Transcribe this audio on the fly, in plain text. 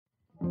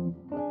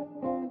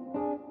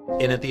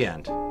In at the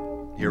end.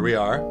 Here we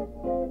are,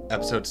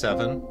 episode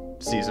 7,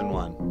 season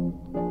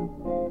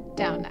 1.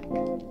 Down neck.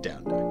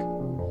 Down neck.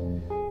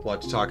 A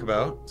lot to talk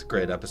about. It's a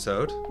great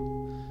episode.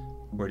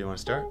 Where do you want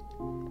to start?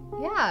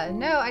 Yeah,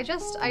 no,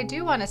 I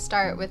do want to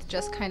start with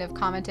just kind of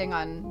commenting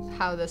on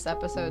how this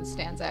episode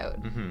stands out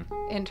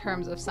in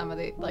terms of some of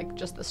the, like,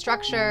 just the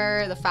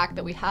structure, the fact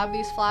that we have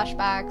these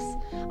flashbacks.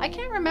 I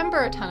can't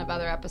remember a ton of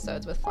other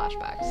episodes with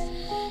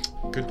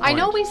flashbacks. Good point. I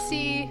know we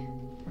see...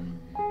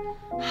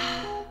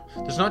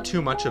 There's not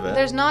too much of it.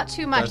 There's not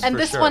too much. That's and for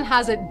this sure. one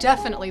has it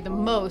definitely the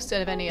most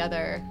out of any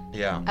other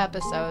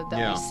episode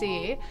that we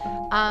see.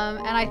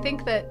 And I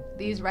think that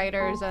these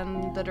writers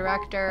and the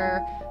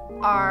director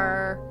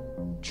are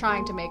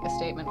trying to make a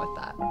statement with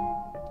that.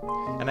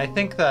 And I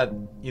think that,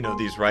 you know,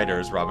 these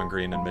writers, Robin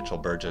Green and Mitchell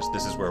Burgess,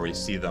 this is where we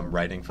see them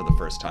writing for the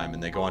first time.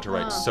 And they go on to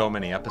write so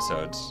many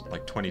episodes,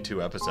 like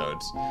 22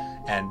 episodes.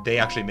 And they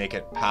actually make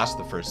it past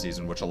the first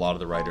season, which a lot of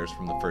the writers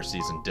from the first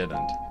season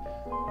didn't.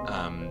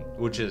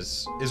 Which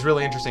is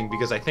really interesting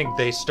because I think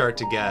they start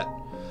to get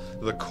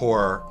the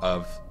core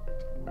of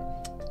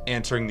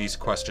answering these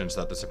questions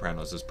that The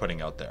Sopranos is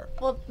putting out there.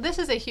 Well, this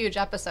is a huge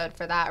episode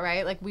for that,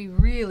 right? Like, we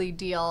really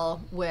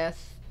deal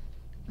with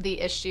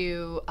the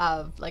issue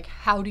of, like,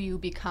 how do you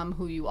become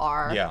who you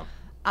are? Yeah.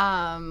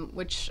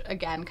 Which,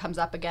 again, comes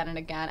up again and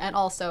again. And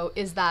also,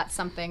 is that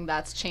something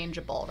that's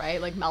changeable, right?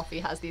 Like,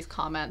 Melfi has these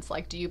comments,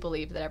 like, do you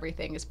believe that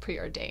everything is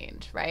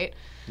preordained, right?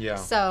 Yeah.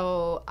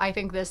 So I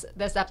think this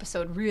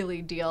episode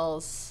really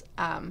deals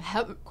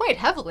quite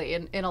heavily,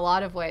 in a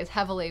lot of ways,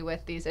 heavily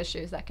with these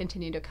issues that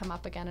continue to come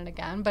up again and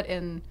again, but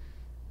in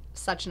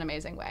such an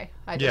amazing way.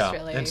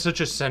 And such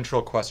a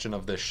central question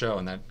of this show,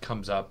 and that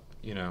comes up,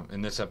 you know,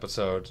 in this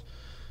episode.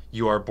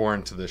 You are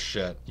born to this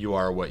shit. You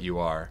are what you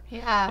are.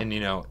 Yeah. And,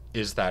 you know,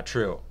 is that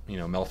true? You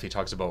know, Melfi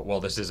talks about, well,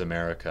 this is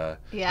America.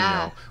 Yeah.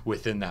 You know,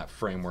 within that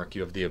framework,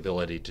 you have the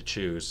ability to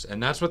choose.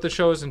 And that's what the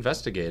show is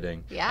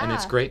investigating. Yeah. And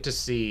it's great to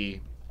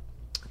see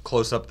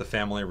close up the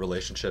family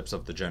relationships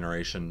of the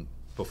generation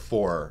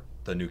before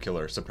the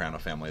nuclear Soprano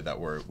family that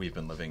we've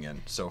been living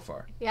in so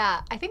far.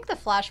 Yeah. I think the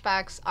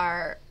flashbacks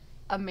are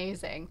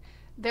amazing.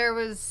 There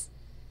was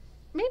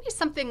maybe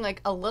something, like,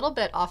 a little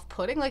bit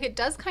off-putting. Like, it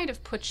does kind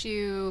of put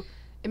you...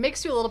 It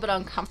makes you a little bit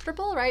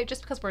uncomfortable, right?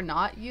 Just because we're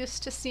not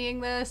used to seeing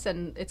this,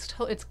 and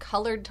it's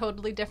colored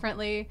totally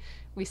differently.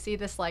 We see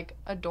this, like,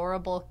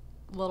 adorable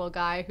little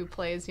guy who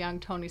plays young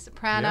Tony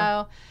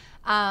Soprano.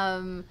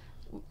 Yeah.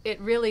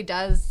 It really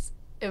does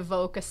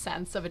evoke a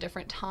sense of a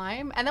different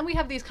time. And then we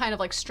have these kind of,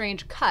 like,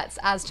 strange cuts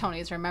as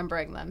Tony's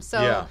remembering them.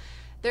 So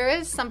there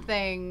is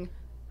something,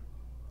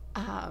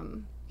 I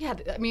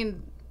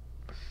mean...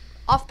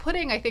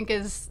 Off-putting, I think,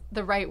 is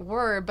the right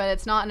word, but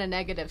it's not in a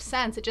negative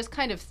sense. It just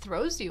kind of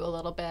throws you a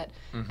little bit,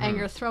 and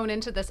you're thrown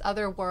into this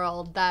other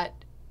world that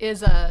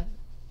is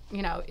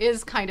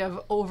is kind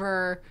of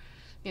over,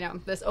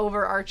 this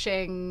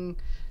overarching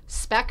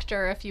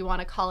specter, if you want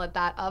to call it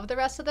that, of the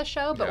rest of the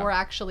show, but we're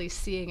actually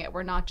seeing it.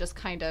 We're not just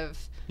kind of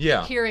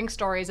hearing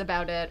stories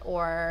about it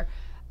or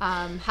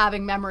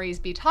having memories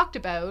be talked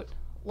about,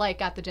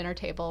 like at the dinner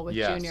table with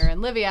Junior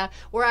and Livia.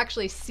 We're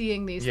actually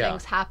seeing these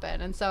things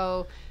happen, and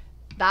so...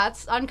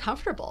 That's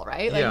uncomfortable,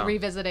 right? Like,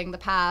 revisiting the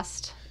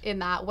past in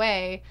that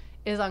way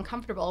is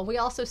uncomfortable. And we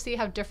also see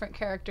how different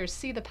characters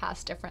see the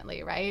past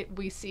differently, right?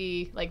 We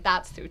see, like,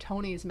 that's through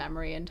Tony's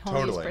memory and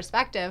Tony's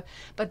perspective.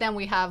 But then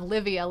we have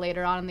Livia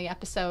later on in the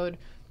episode,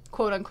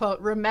 quote unquote,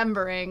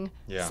 remembering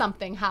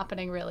something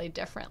happening really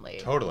differently.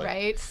 Totally.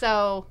 Right?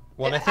 So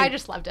I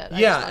just loved it.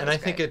 I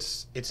think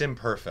it's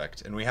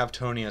imperfect. And we have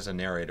Tony as a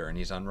narrator, and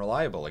he's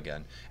unreliable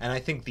again. And I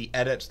think the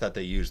edits that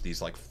they use,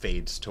 these, like,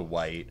 fades to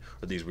white,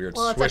 or these weird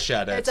swish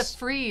edits. It's a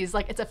freeze.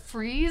 Like, it's a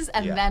freeze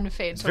and then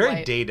fade to white. It's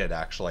very dated,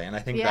 actually. And I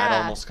think that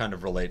almost kind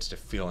of relates to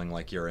feeling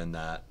like you're in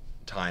that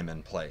time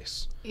and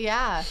place.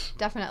 Yeah,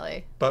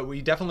 definitely. But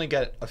we definitely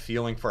get a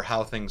feeling for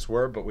how things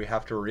were, but we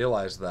have to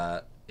realize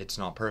that it's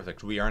not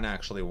perfect. We aren't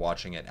actually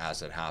watching it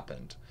as it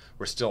happened.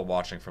 We're still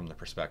watching from the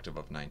perspective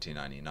of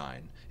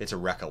 1999. It's a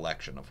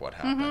recollection of what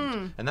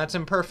happened. And that's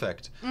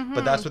imperfect.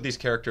 But that's what these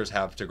characters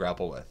have to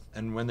grapple with.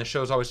 And when the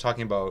show's always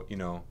talking about, you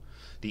know,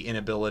 the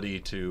inability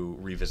to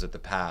revisit the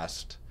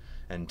past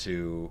and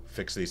to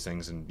fix these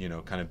things and, you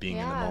know, kind of being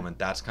in the moment,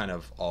 that's kind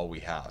of all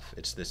we have.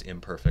 It's this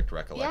imperfect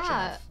recollection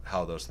of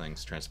how those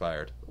things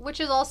transpired. Which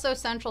is also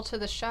central to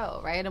the show,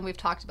 right? And we've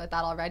talked about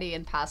that already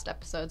in past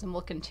episodes, and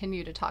we'll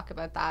continue to talk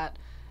about that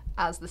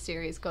as the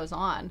series goes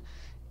on.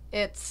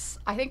 I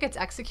think it's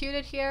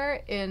executed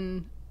here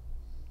in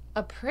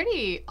a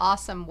pretty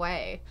awesome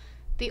way.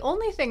 The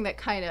only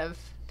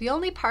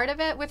part of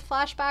it with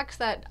flashbacks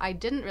that I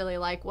didn't really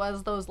like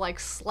was those, like,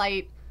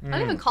 slight, I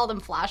don't even call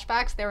them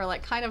flashbacks, they were,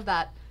 like, kind of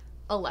that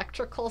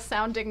electrical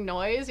sounding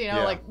noise,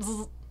 like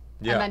zzz,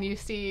 and then you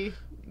see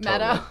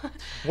Meadow. Totally.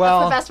 Well,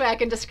 that's the best way I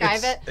can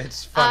describe it.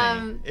 It's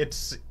funny.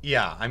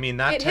 I mean,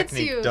 that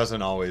technique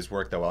doesn't always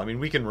work that well. I mean,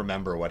 we can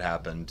remember what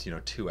happened,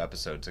 2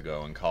 episodes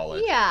ago in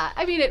college. Yeah,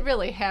 I mean, it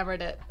really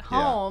hammered it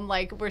home.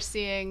 Like, we're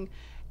seeing,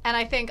 and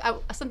I think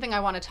something I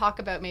want to talk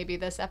about maybe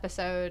this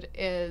episode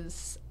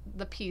is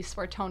the piece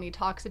where Tony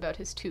talks about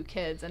his 2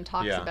 kids and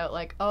talks Yeah. about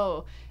like,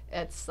 oh,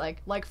 it's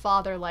like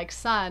father, like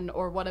son,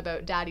 or what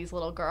about daddy's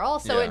little girl?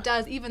 So Yeah. it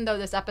does, even though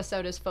this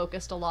episode is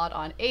focused a lot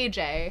on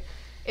AJ,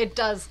 it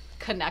does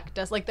connect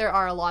us. Like, there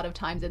are a lot of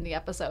times in the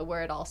episode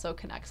where it also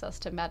connects us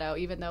to Meadow,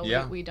 even though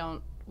Yeah. we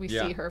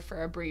Yeah. see her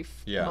for a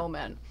brief Yeah.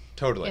 moment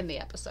Totally. in the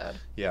episode.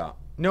 Yeah.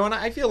 No, and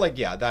I feel like,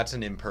 yeah, that's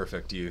an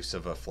imperfect use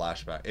of a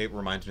flashback. It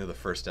reminds me of the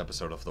first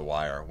episode of The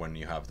Wire when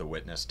you have the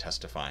witness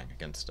testifying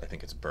against, I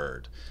think it's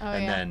Bird. Oh,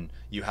 and yeah. then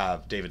you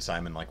have David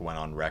Simon, like, went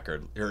on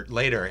record, or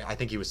later, I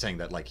think he was saying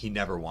that, like, he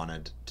never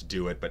wanted to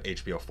do it, but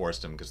HBO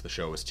forced him because the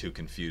show was too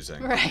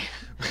confusing. Right.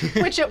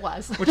 Which it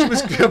was. Which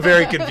was a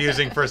very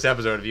confusing first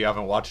episode if you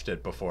haven't watched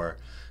it before.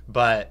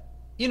 But,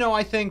 you know,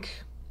 I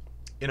think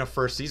in a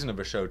first season of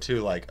a show, too,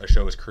 like, a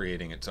show is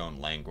creating its own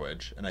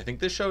language. And I think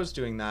this show is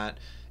doing that.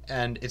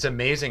 And it's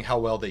amazing how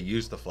well they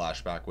use the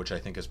flashback, which I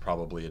think is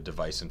probably a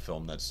device in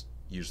film that's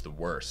used the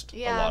worst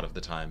a lot of the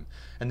time.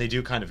 And they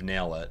do kind of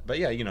nail it. But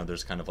yeah, you know,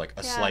 there's kind of like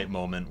a slight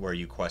moment where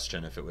you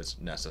question if it was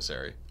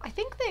necessary. I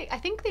think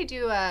they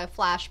do a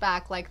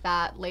flashback like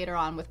that later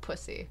on with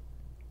Pussy.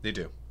 They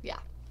do. Yeah.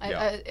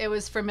 Yeah. It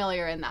was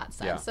familiar in that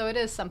sense. Yeah. So it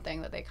is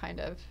something that they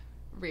kind of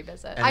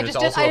revisit. And there's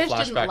also I a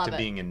just didn't flashback love to it.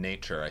 being in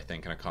nature, I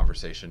think, in a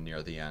conversation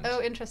near the end.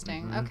 Oh,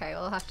 interesting. Okay,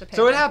 we'll have to pay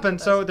So it attention to happened.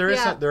 this. So there is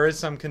Yeah. there is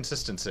some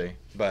consistency,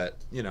 but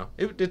you know,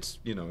 it's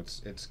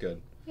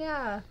good.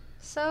 Yeah.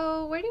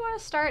 So where do you want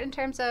to start in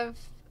terms of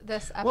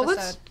this episode? Well,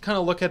 let's kind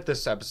of look at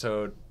this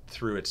episode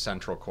through its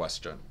central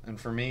question. And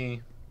for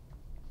me,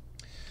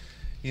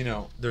 you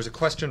know, there's a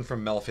question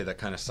from Melfi that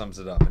kind of sums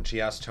it up, and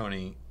she asked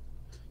Tony,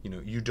 you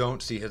know, you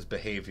don't see his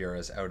behavior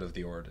as out of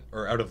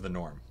the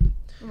norm.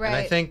 Right. And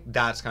I think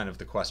that's kind of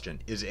the question.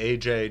 Is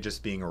AJ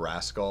just being a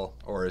rascal,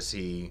 or is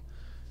he,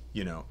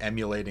 you know,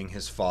 emulating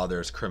his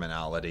father's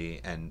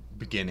criminality and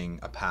beginning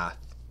a path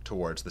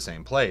towards the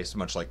same place,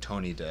 much like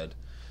Tony did,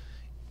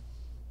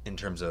 in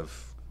terms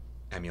of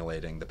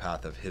emulating the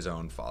path of his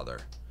own father?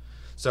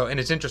 So, and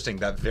it's interesting,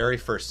 that very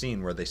first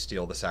scene where they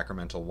steal the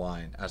sacramental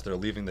wine, as they're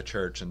leaving the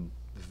church, and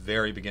the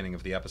very beginning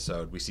of the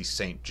episode, we see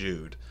St.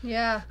 Jude,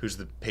 Yeah. who's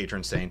the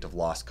patron saint of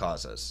lost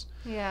causes.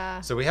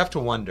 Yeah. So we have to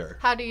wonder,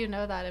 How do you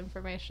know that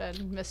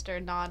information,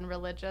 Mr.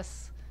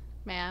 Non-religious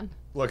man?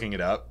 looking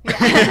it up.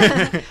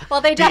 Yeah.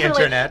 Well, they The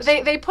definitely internet.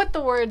 they put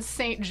the word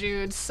St.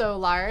 Jude so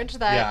large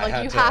that Yeah, I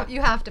like had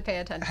you have to pay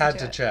attention Had to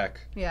to it.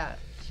 check. Yeah.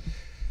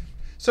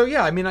 So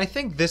yeah, I mean, I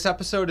think this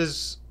episode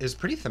is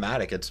pretty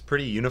thematic. It's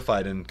pretty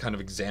unified in kind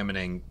of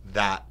examining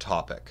that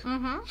topic.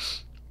 Mm-hmm.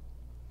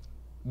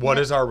 What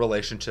is our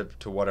relationship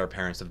to what our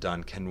parents have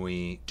done?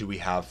 Do we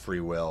have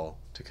free will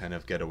to kind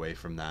of get away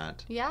from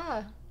that?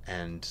 Yeah.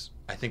 And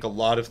I think a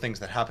lot of things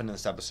that happen in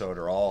this episode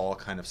are all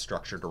kind of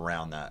structured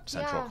around that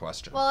central Yeah.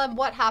 question. Well, and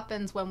what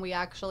happens when we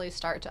actually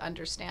start to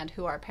understand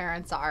who our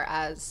parents are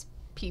as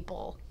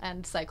people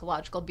and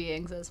psychological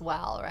beings as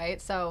well,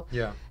 right? So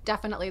yeah.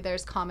 definitely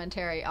there's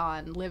commentary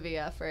on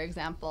Livia, for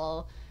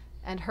example,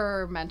 and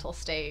her mental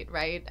state,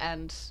 right?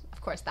 And of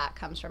course that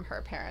comes from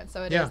her parents.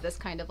 So it Yeah. is this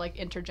kind of like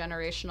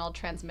intergenerational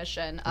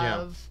transmission Yeah.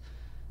 of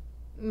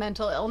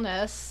mental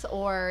illness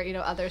or, you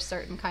know, other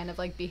certain kind of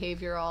like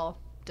behavioral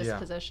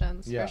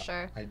dispositions, Yeah. for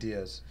sure.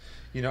 Ideas.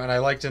 You know, and I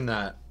liked in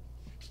that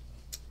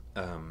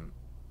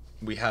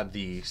we had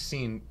the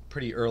scene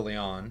pretty early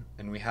on,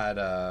 and we had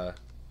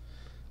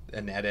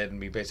an edit, and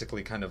we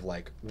basically kind of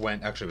like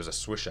actually it was a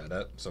swish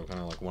edit, so kind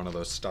of like one of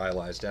those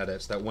stylized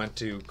edits that went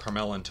to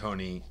Carmel and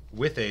Tony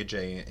with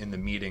AJ in the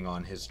meeting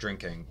on his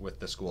drinking with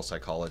the school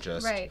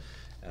psychologist Right.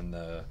 and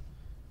the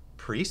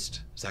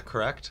priest. Is that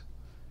correct?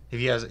 If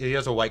he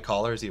has a white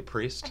collar, is he a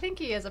priest? I think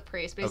he is a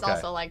priest, but he's Okay.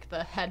 also like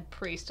the head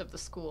priest of the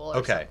school or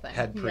Okay, something.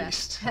 head Yeah,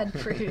 priest. head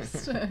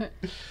priest.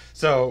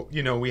 So,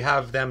 you know, we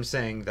have them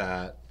saying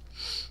that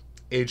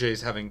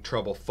AJ's having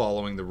trouble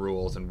following the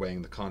rules and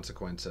weighing the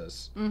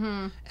consequences.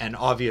 Mm-hmm. And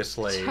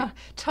obviously...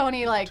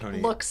 Tony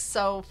Tony- looks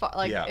so far,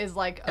 like Yeah. is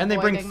like And they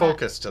bring avoiding that.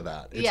 focus to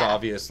that. It's Yeah.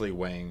 obviously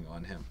weighing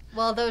on him.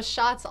 Well, those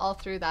shots all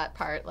through that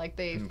part, like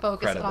they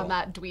focus Incredible. on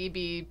that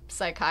dweeby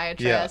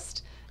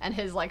psychiatrist and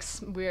his like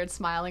weird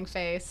smiling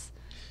face.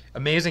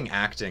 Amazing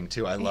acting,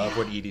 too. I love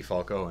what Edie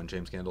Falco and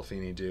James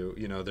Gandolfini do.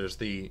 You know, there's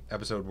the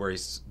episode where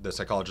the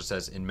psychologist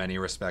says, in many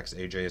respects,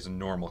 AJ is a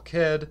normal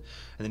kid.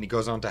 And then he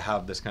goes on to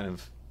have this kind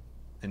of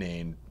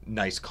inane,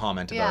 nice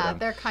comment about Yeah, him.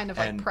 they're kind of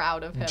like And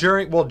proud of him.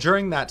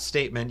 During that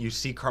statement, you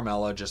see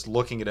Carmela just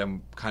looking at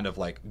him kind of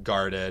like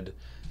guarded,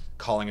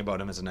 calling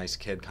about him as a nice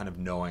kid, kind of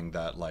knowing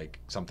that like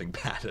something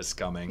bad is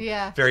coming.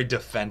 Yeah. Very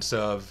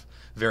defensive,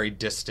 very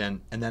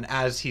distant. And then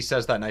as he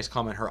says that nice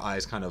comment, her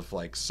eyes kind of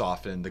like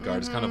soften, the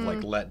guard is kind of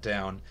like let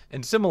down.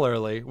 And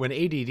similarly, when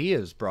ADD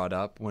is brought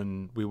up,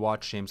 when we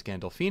watch James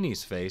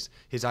Gandolfini's face,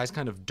 his eyes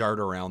kind of dart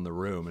around the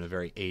room in a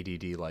very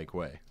ADD-like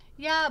way.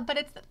 Yeah,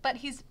 but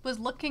he was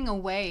looking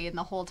away in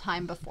the whole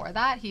time before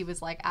that. He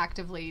was like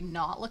actively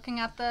not looking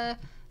at the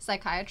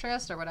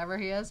psychiatrist or whatever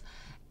he is.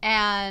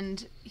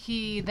 And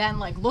he then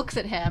like looks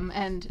at him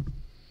and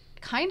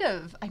kind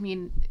of, I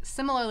mean,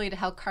 similarly to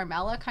how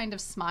Carmela kind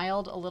of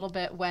smiled a little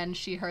bit when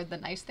she heard the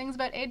nice things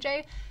about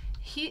AJ,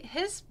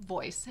 his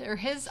voice or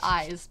his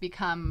eyes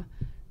become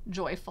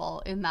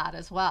joyful in that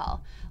as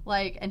well.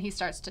 Like, and he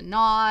starts to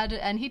nod,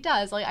 and he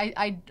does. Like,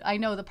 I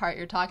know the part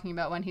you're talking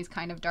about when he's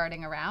kind of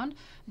darting around,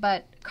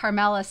 but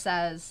Carmela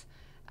says,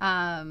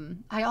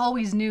 I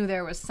always knew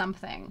there was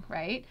something,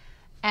 right?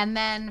 And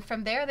then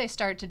from there, they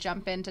start to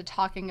jump into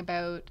talking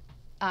about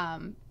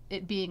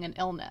it being an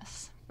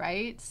illness,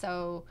 right?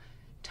 So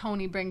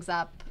Tony brings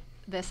up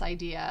this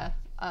idea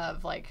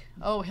of like,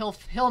 oh,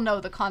 he'll know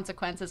the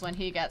consequences when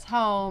he gets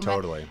home.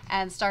 Totally.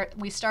 And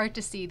we start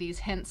to see these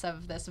hints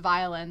of this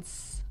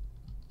violence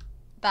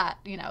that,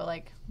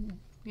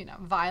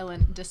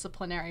 violent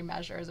disciplinary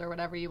measures or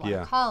whatever you want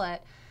to call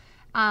it.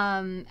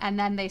 And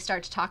then they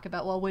start to talk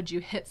about, well, would you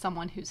hit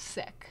someone who's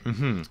sick?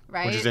 Mm-hmm.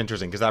 Right? Which is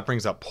interesting because that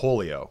brings up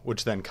polio,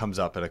 which then comes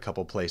up at a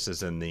couple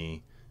places in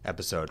the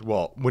episode.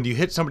 Well, when you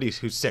hit somebody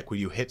who's sick, will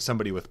you hit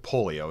somebody with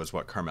polio is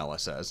what Carmela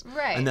says.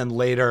 Right. And then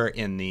later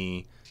in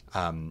the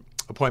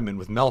appointment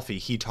with Melfi,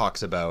 he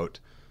talks about,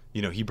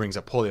 he brings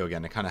up polio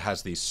again. It kind of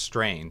has these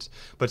strains.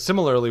 But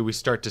similarly, we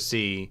start to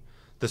see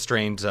the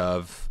strains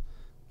of,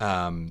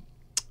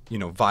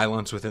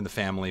 violence within the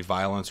family,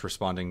 violence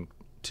responding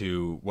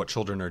to what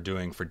children are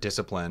doing for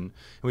discipline.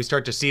 And we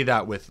start to see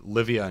that with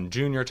Livia and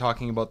Junior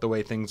talking about the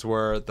way things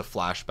were, the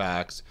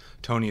flashbacks,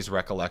 Tony's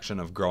recollection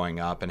of growing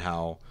up and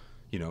how,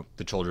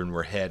 the children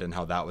were hit and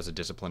how that was a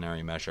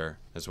disciplinary measure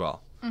as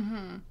well.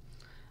 Mm-hmm.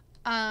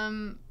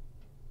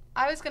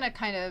 I was going to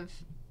kind of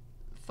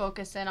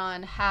focus in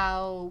on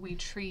how we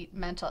treat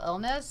mental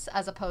illness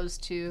as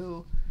opposed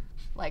to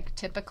like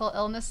typical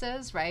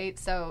illnesses, right?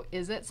 So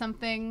is it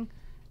something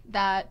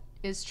that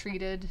is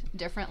treated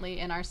differently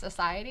in our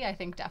society? I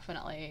think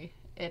definitely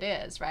it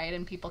is, right?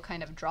 And people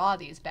kind of draw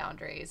these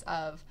boundaries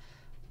of,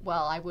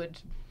 well, I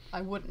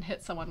wouldn't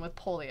hit someone with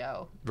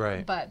polio,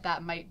 right? But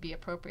that might be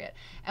appropriate.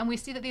 And we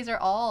see that these are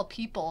all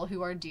people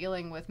who are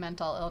dealing with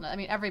mental illness. I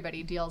mean,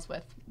 everybody deals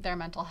with their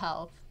mental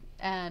health.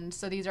 And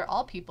so these are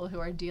all people who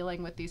are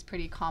dealing with these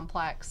pretty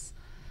complex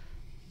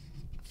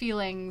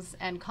feelings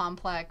and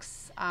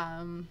complex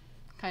kind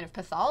of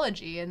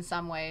pathology in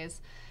some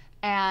ways.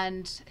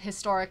 And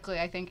historically,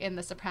 I think in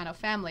the Soprano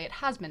family, it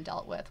has been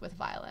dealt with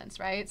violence,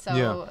 right?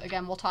 So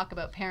again, we'll talk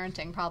about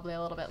parenting probably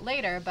a little bit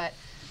later, but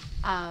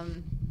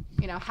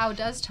how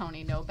does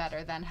Tony know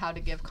better than how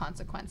to give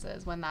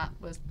consequences when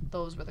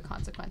those were the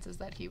consequences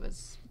that he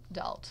was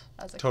dealt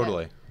as a kid?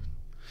 Totally.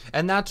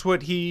 And that's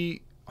what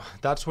he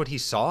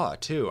saw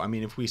too. I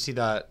mean, if we see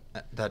that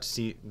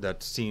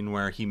scene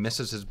where he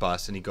misses his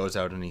bus and he goes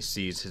out and he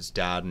sees his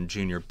dad and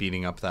Junior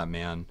beating up that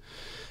man,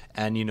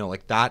 and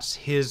that's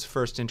his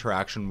first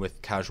interaction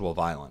with casual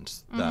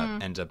violence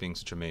that ends up being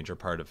such a major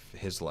part of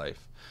his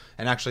life.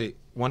 And actually,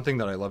 one thing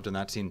that I loved in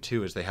that scene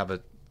too is they have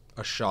a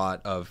shot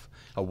of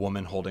a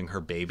woman holding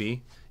her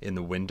baby in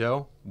the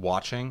window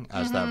watching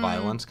as that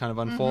violence kind of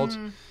unfolds.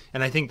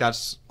 And I think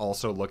that's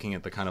also looking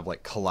at the kind of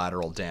like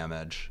collateral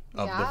damage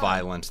of the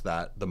violence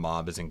that the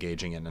mob is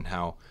engaging in, and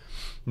how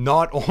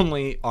not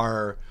only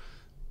are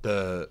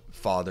the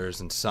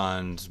fathers and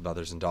sons,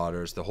 mothers and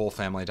daughters, the whole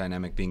family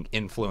dynamic being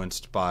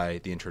influenced by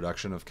the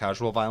introduction of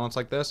casual violence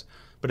like this,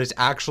 but it's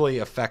actually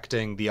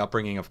affecting the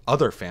upbringing of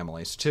other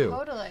families too.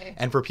 Totally.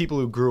 And for people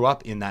who grew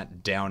up in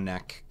that down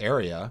neck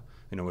area,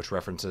 which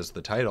references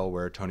the title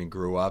where Tony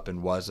grew up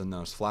and was in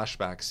those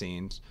flashback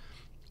scenes,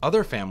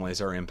 other families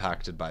are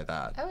impacted by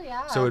that. Oh,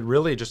 yeah. So it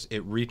really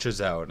it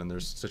reaches out, and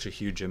there's such a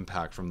huge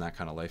impact from that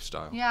kind of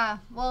lifestyle. Yeah.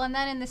 Well, and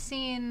then in the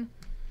scene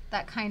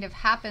that kind of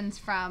happens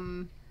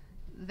from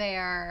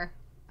there,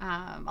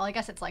 I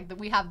guess it's like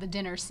we have the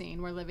dinner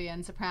scene where Livia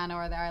and Soprano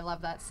are there. I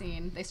love that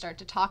scene. They start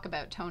to talk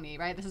about Tony,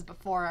 right? This is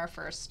before our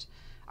first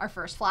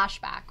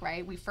flashback,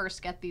 right? We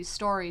first get these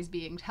stories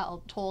being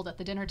told at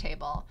the dinner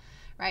table,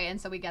 right? And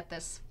so we get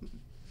this,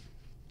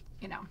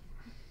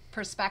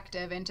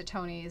 perspective into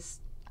Tony's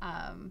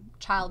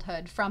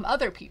childhood from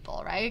other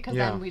people, right? Because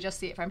then we just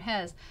see it from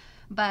his.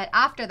 But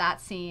after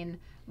that scene,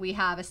 we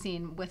have a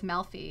scene with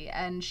Melfi,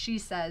 and she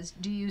says,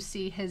 do you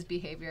see his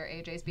behavior,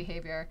 AJ's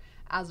behavior,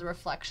 as a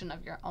reflection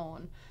of your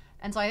own?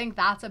 And so I think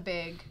that's a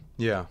big,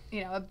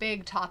 a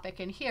big topic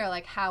in here,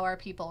 like how are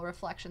people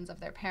reflections of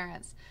their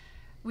parents?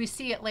 We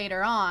see it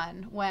later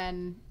on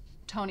when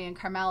Tony and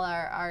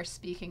Carmela are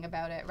speaking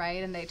about it,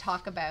 right? And they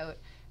talk about,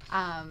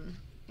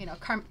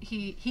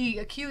 he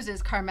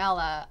accuses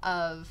Carmela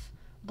of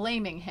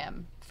blaming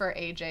him for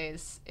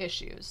AJ's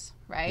issues,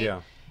 right?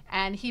 Yeah.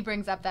 And he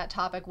brings up that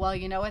topic, well,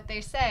 you know what they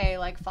say,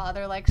 like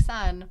father, like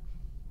son.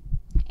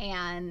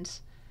 And,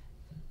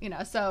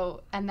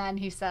 and then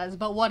he says,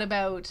 but what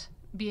about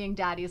being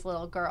daddy's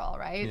little girl,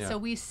 right? Yeah. So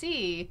we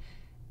see,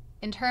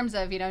 in terms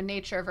of,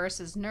 nature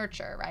versus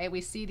nurture, right?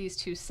 We see these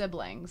two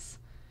siblings.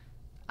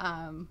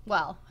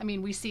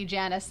 We see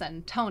Janice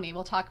and Tony.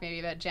 We'll talk maybe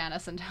about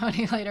Janice and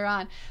Tony later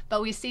on.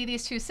 But we see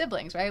these two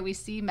siblings, right? We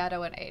see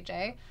Meadow and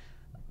AJ.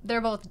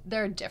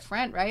 They're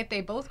different, right?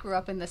 They both grew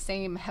up in the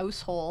same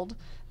household.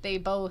 They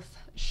both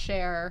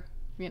share,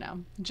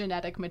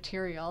 genetic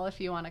material, if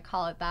you want to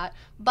call it that.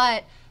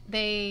 But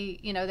they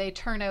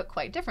turn out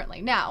quite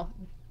differently. Now,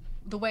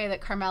 the way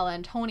that Carmela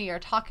and Tony are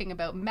talking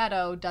about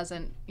Meadow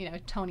doesn't,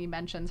 Tony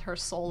mentions her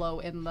solo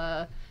in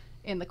the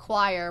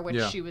choir,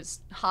 which she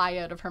was high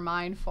out of her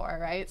mind for,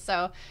 right?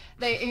 So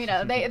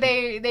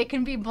they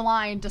can be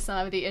blind to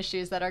some of the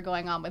issues that are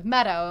going on with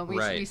Meadow, and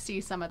we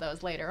see some of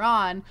those later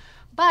on.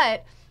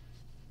 But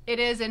it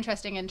is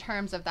interesting in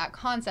terms of that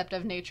concept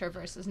of nature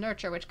versus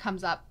nurture, which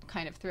comes up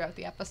kind of throughout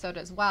the episode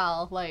as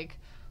well, like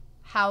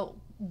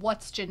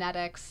what's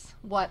genetics,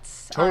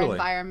 what's our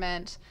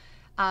environment.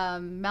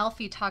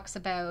 Melfi talks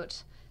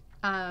about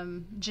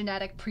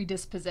genetic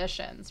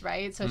predispositions,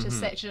 right? So to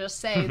just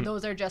say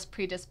those are just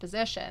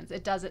predispositions,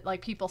 it doesn't,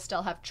 like, people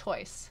still have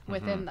choice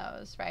within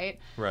those, right?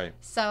 Right.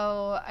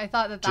 So I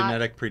thought that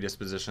genetic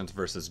predispositions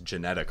versus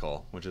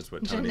genetical, which is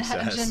what Tony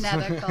says.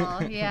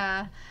 Genetical,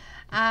 yeah.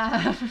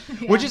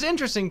 Which is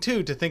interesting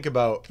too, to think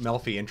about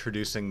Melfi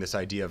introducing this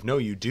idea of no,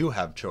 you do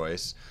have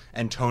choice,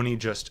 and Tony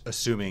just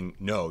assuming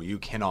no, you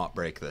cannot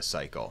break this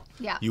cycle.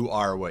 Yeah, you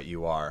are what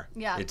you are.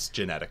 Yeah, it's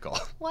genetical.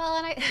 Well,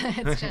 and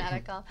it's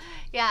genetical.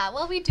 Yeah,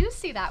 well, we do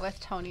see that with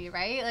Tony,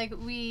 right? Like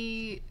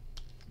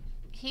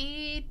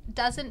he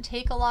doesn't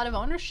take a lot of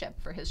ownership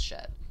for his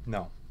shit.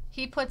 No.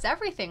 He puts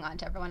everything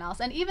onto everyone else,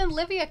 and even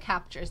Livia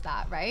captures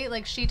that, right?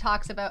 Like, she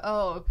talks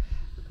about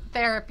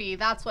therapy,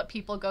 that's what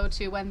people go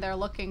to when they're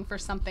looking for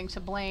something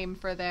to blame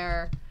for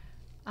their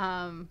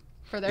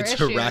it's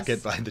issues. a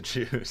racket by the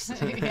Jews.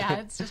 Yeah,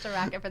 it's just a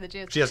racket for the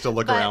Jews. She has to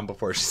look around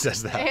before she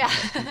says that.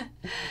 Yeah.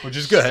 Which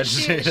is good.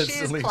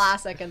 She's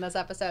classic in this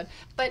episode.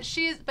 But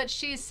she's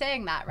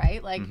saying that,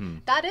 right? Like,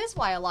 that is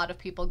why a lot of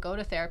people go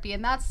to therapy,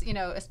 and that's,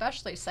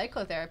 especially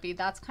psychotherapy,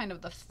 that's kind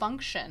of the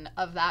function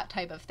of that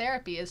type of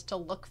therapy, is to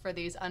look for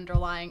these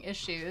underlying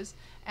issues.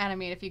 And I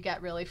mean, if you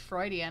get really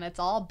Freudian, it's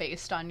all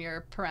based on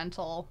your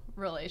parental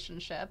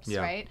relationships,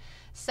 right?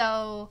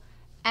 So,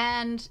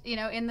 and,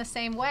 in the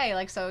same way,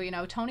 like, so,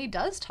 Tony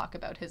does talk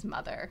about his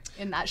mother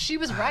in that. She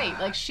was right.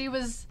 Like, she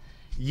was...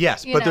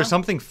 Yes, but there's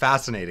something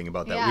fascinating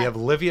about that. Yeah. We have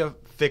Livia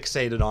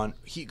fixated on,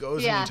 he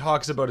goes and he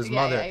talks about his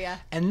mother. Yeah.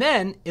 And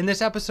then, in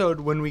this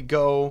episode, when we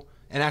go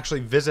and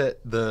actually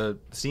visit the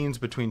scenes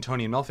between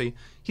Tony and Melfi,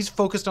 he's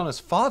focused on his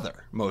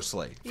father,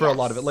 mostly, for a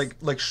lot of it.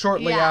 Like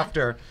shortly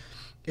after...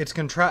 It's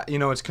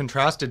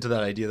contrasted to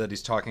that idea that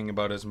he's talking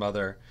about his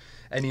mother.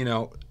 And,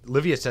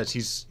 Livia says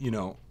he's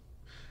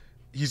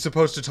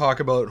supposed to talk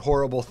about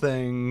horrible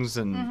things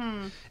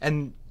and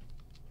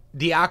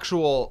the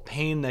actual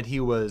pain that he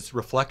was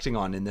reflecting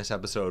on in this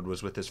episode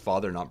was with his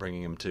father not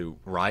bringing him to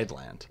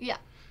Rideland. Yeah.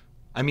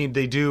 I mean,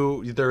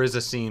 there is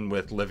a scene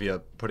with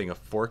Livia threatening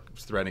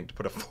to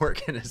put a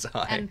fork in his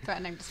eye. And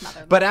threatening to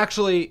smother them. But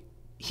actually...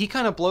 he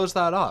kind of blows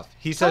that off.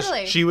 He says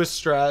she was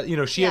stressed.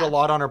 She had a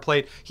lot on her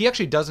plate. He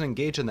actually doesn't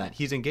engage in that.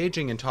 He's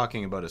engaging in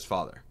talking about his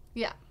father.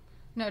 Yeah.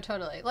 No,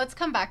 totally. Let's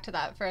come back to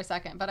that for a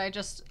second. But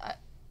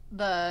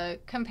the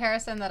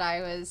comparison that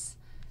I was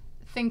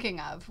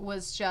thinking of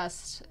was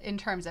just in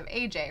terms of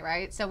AJ,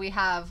 right? So we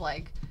have,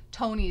 like,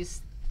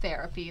 Tony's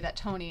therapy that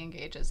Tony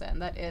engages in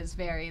that is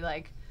very,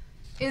 like,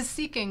 is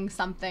seeking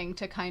something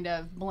to kind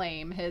of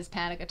blame his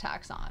panic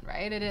attacks on,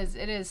 right? It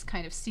is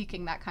kind of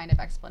seeking that kind of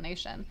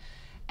explanation.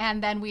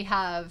 And then we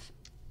have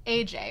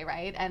AJ,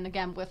 right? And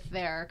again, with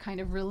their kind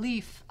of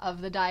relief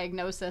of the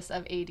diagnosis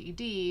of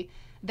ADD,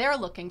 they're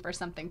looking for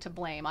something to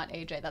blame on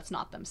AJ that's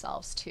not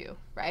themselves too,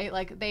 right?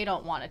 Like, they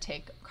don't want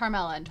to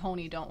Carmela and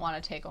Tony don't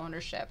want to take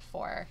ownership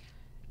for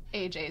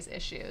AJ's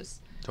issues.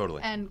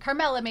 Totally. And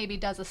Carmela maybe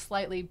does a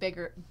slightly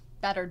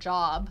better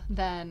job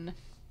than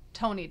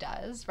Tony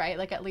does, right?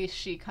 Like, at least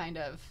she kind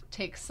of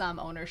takes some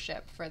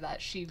ownership for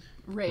that. She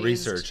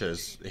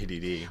researches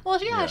ADD.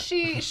 Well, yeah.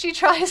 She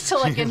tries to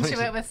look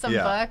into it with some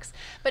books,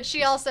 but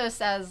she also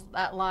says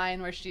that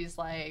line where she's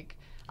like,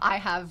 I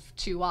have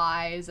two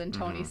eyes, and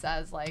Tony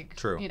says, like,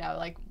 true,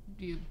 like,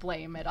 you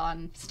blame it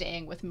on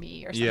staying with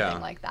me or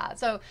something like that.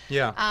 So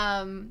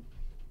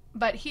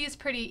but he's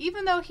pretty,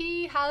 even though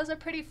he has a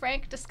pretty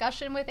frank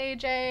discussion with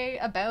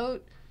AJ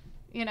about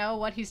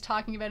what he's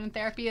talking about in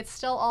therapy, it's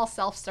still all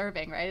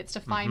self-serving, right? It's to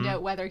find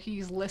out whether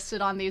he's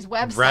listed on these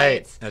websites.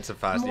 Right. That's a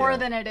fast more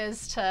than it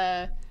is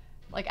to,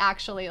 like,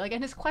 actually, like,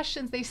 and his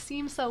questions, they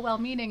seem so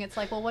well-meaning. It's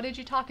like, well, what did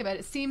you talk about?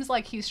 It seems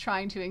like he's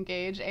trying to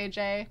engage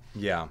AJ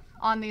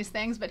on these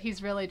things, but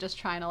he's really just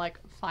trying to, like,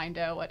 find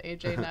out what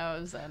AJ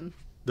knows. And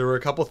there were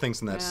a couple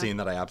things in that scene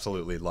that I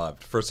absolutely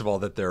loved. First of all,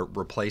 that they're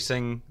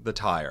replacing the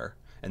tire.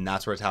 And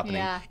that's where it's happening.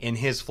 Yeah. In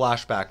his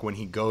flashback, when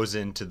he goes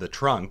into the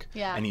trunk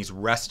and he's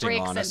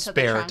resting on a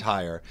spare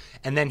tire.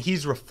 And then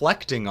he's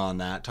reflecting on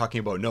that, talking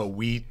about, no,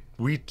 we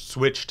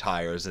switch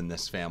tires in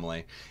this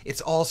family.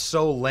 It's all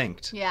so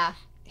linked. Yeah.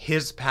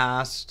 His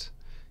past,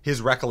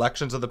 his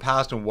recollections of the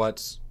past and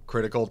what's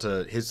critical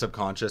to his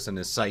subconscious and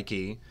his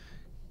psyche.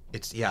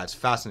 It's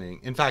fascinating.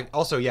 In fact,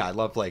 also, I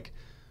love, like,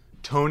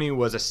 Tony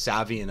was a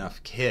savvy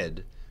enough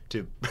kid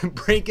to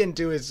break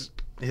into his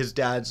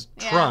dad's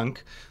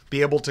trunk,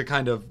 be able to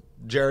kind of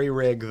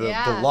jerry-rig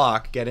the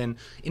lock, get in.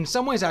 In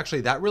some ways, actually,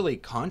 that really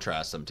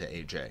contrasts him to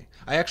AJ.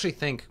 I actually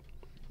think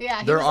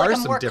there are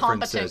some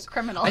differences.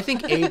 Criminal. I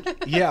think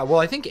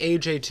I think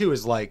AJ too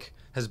is like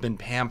has been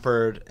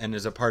pampered and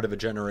is a part of a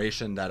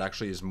generation that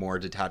actually is more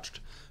detached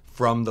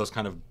from those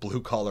kind of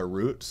blue collar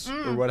roots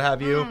or what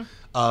have you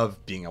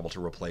of being able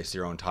to replace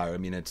your own tire. I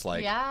mean, it's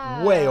like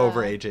way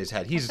over AJ's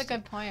head. That's a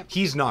good point.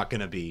 He's not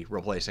going to be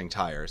replacing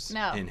tires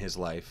in his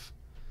life.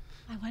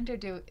 I wonder,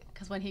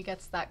 because when he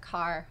gets that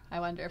car, I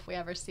wonder if we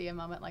ever see a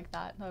moment like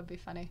that. That would be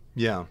funny.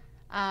 Yeah.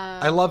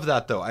 I love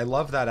that, though. I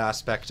love that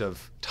aspect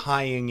of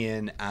tying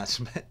in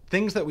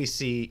things that we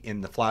see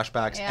in the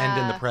flashbacks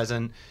and in the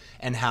present,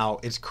 and how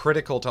it's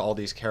critical to all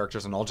these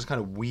characters and all just kind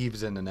of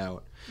weaves in and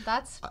out.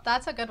 That's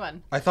a good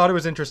one. I thought it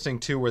was interesting,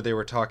 too, where they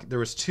were talking. There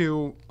was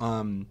two,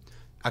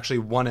 actually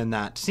one in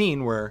that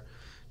scene where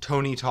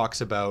Tony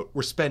talks about,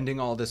 we're spending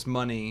all this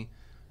money,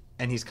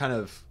 and he's kind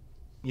of,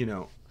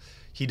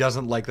 he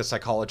doesn't like the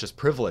psychologist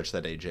privilege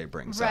that AJ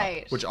brings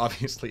up, which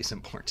obviously is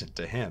important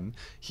to him.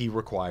 He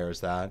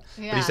requires that.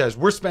 Yeah. But he says,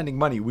 we're spending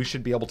money. We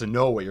should be able to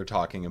know what you're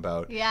talking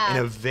about. Yeah.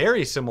 In a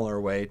very similar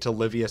way to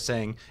Livia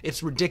saying,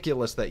 it's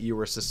ridiculous that you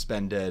were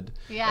suspended,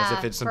 as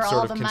if it's some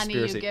sort of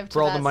conspiracy.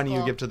 For all the money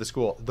you give to the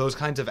school. Those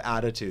kinds of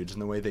attitudes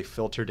and the way they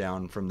filter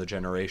down from the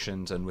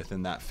generations and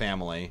within that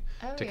family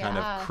to kind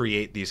of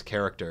create these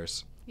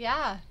characters.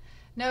 Yeah.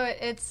 No,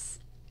 it's...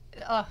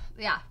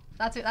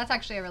 That's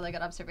actually a really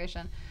good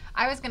observation.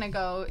 I was going to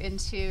go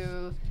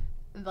into,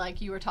 like,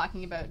 you were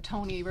talking about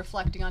Tony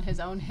reflecting on his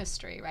own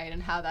history, right,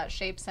 and how that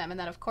shapes him. And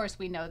then, of course,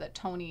 we know that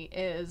Tony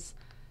is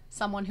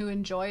someone who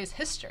enjoys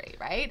history,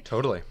 right?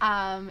 Totally.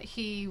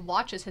 He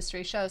watches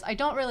history shows. I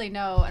don't really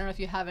know. I don't know if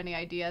you have any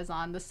ideas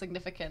on the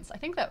significance. I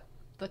think that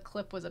the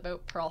clip was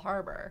about Pearl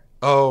Harbor.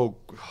 Oh,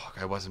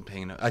 I wasn't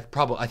paying. I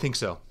think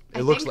so.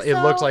 It looks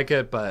like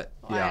it, but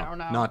I don't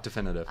know. Not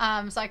definitive.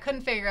 So I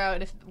couldn't figure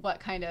out what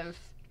kind of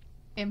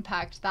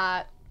impact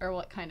that, or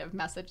what kind of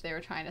message they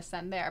were trying to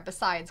send there,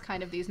 besides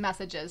kind of these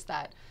messages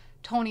that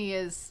Tony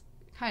is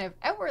kind of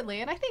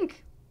outwardly, and I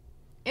think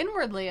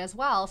inwardly as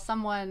well,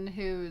 someone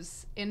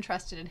who's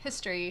interested in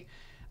history,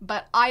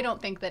 but I don't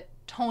think that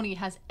Tony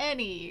has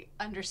any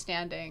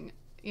understanding.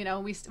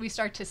 We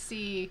start to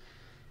see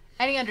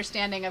any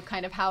understanding of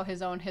kind of how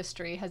his own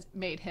history has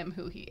made him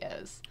who he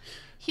is.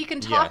 He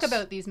can talk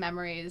about these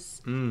memories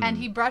and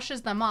he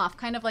brushes them off,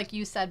 kind of like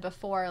you said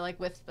before, like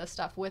with the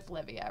stuff with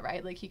Livia,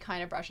 right? Like he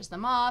kind of brushes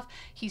them off.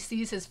 He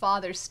sees his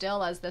father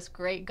still as this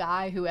great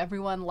guy who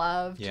everyone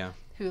loved,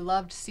 who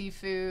loved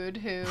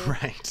seafood,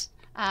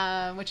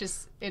 which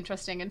is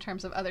interesting in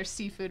terms of other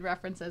seafood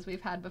references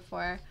we've had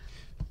before.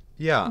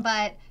 Yeah.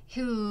 But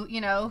who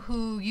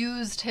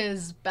used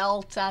his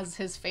belt as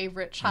his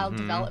favorite child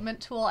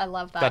development tool. I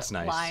love that That's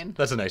nice. line.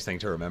 That's a nice thing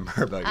to remember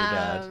about your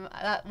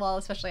dad. Well,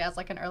 especially as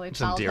like an early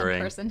childhood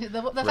person.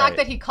 The fact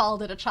that he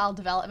called it a child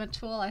development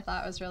tool, I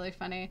thought was really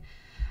funny.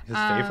 His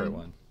favorite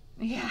one.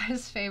 Yeah,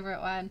 his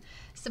favorite one.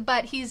 So,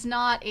 but he's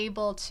not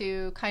able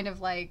to kind of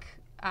like...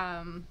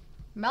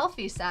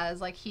 Melfi says,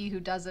 like, he who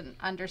doesn't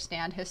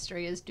understand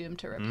history is doomed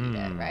to repeat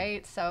it,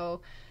 right?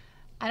 So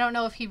I don't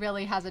know if he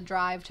really has a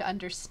drive to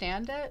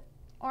understand it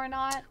or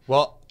not.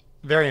 Well,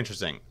 very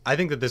interesting. I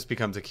think that this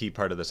becomes a key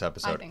part of this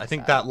episode. I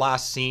think that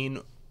last scene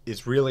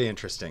is really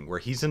interesting, where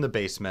he's in the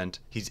basement,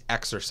 he's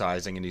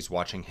exercising, and he's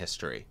watching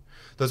history.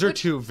 Those are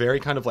two very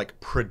kind of like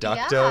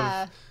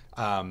productive,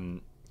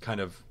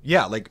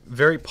 like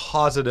very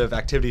positive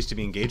activities to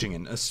be engaging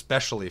in,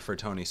 especially for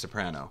Tony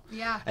Soprano.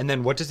 Yeah. And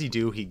then what does he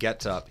do? He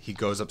gets up, he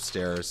goes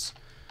upstairs,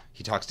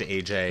 he talks to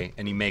AJ,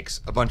 and he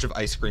makes a bunch of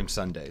ice cream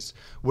sundaes,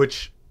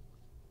 which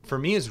for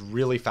me is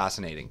really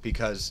fascinating,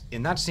 because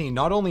in that scene,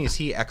 not only is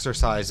he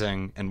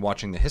exercising and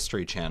watching the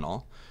History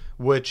Channel,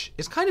 which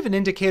is kind of an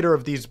indicator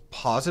of these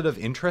positive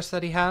interests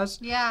that he has,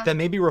 that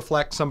maybe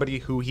reflect somebody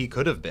who he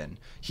could have been.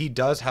 He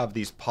does have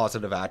these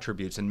positive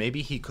attributes, and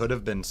maybe he could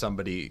have been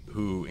somebody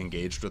who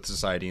engaged with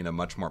society in a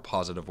much more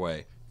positive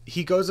way.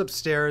 He goes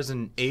upstairs,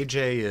 and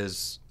AJ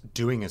is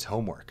doing his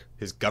homework,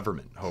 his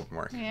government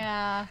homework.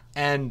 Yeah.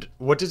 And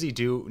what does he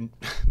do?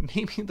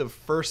 Maybe the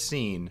first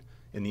scene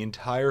in the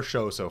entire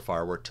show so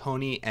far, where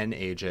Tony and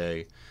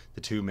AJ,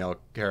 the two male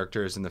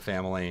characters in the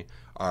family,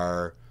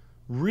 are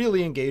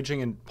really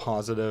engaging in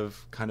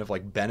positive, kind of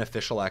like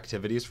beneficial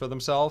activities for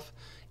themselves.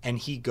 And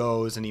he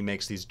goes and he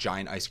makes these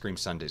giant ice cream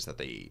sundaes that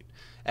they eat.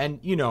 And,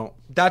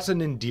 that's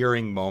an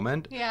endearing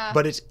moment. Yeah.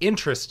 But it's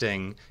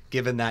interesting,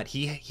 given that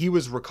he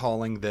was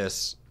recalling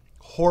this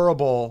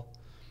horrible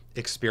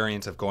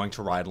experience of going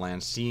to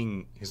Rhineland,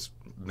 seeing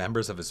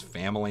members of his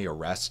family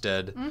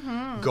arrested,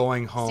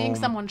 going home,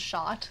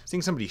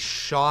 seeing somebody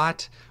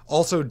shot,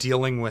 also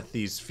dealing with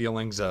these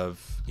feelings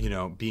of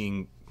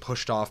being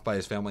pushed off by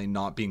his family,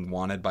 not being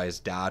wanted by his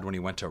dad when he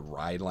went to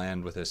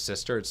Rhineland with his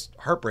sister. It's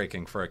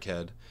heartbreaking for a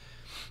kid.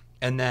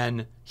 And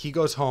then he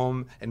goes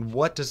home, and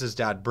what does his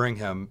dad bring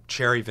him?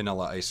 Cherry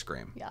vanilla ice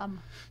cream.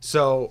 Yum.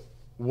 So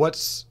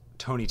what's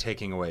Tony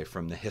taking away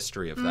from the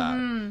history of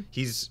that?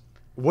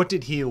 What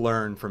did he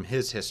learn from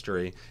his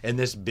history and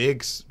this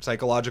big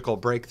psychological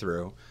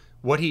breakthrough?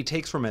 what he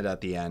takes from it at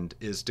the end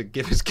is to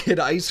give his kid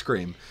ice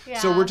cream. Yeah.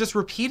 So we're just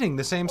repeating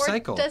the same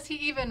cycle. Does he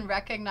even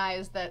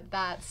recognize that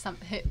that's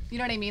something, you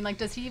know what I mean? Like,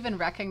 does he even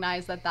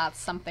recognize that that's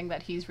something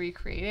that he's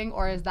recreating,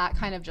 or is that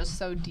kind of just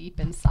so deep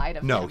inside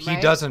of him? No, he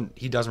right? doesn't.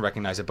 He doesn't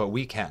recognize it, but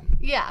we can.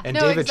 Yeah. And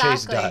no, David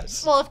exactly. Chase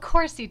does. Well, of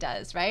course he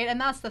does, right? And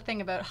that's the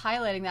thing about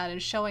highlighting that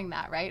and showing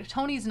that, right?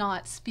 Tony's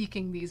not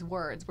speaking these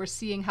words. We're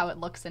seeing how it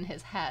looks in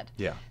his head.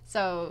 Yeah.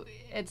 So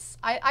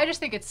I just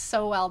think it's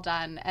so well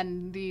done,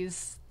 and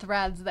these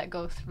threads that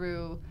go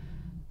through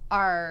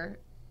are,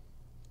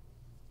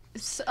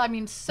 so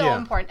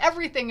important.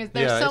 Everything is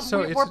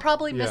we're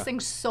probably missing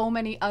so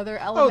many other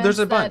elements. Oh, there's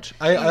a bunch.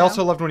 I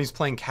also loved when he's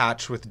playing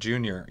catch with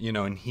Junior,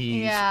 and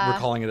he's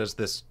recalling it as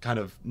this kind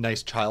of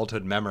nice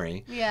childhood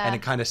memory. Yeah. And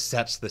it kind of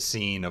sets the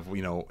scene of,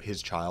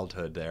 his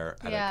childhood there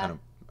at a kind of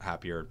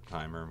happier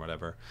time or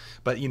whatever.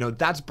 But,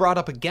 that's brought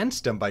up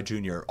against him by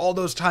Junior. All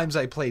those times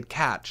I played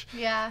catch.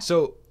 Yeah.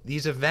 So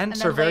these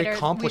events are very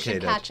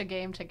complicated. We should catch a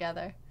game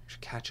together.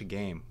 Catch a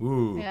game.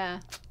 Ooh. Yeah.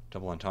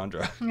 Double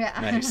entendre. Yeah.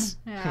 Nice.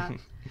 Yeah.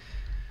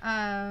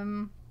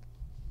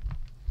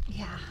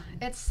 Yeah,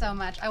 it's so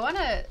much. I want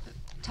to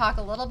talk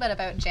a little bit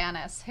about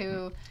Janice,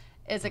 who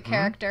is a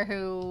character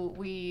who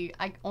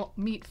I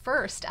meet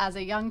first as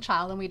a young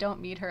child, and we don't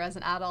meet her as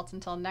an adult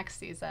until next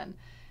season.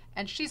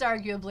 And she's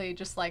arguably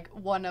just like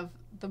one of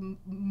the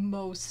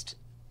most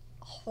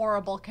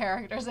horrible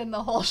characters in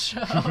the whole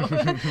show.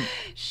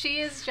 She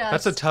is just...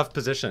 That's a tough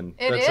position.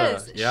 It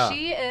is. Yeah.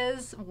 She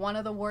is one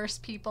of the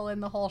worst people in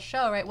the whole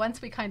show, right?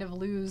 Once we kind of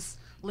lose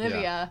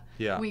Livia,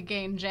 we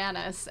gain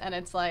Janice, and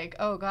it's like,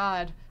 oh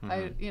God,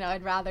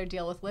 I'd rather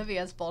deal with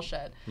Livia's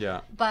bullshit.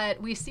 Yeah.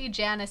 But we see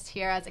Janice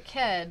here as a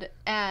kid,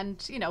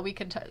 and we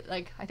could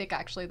I think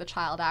actually the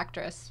child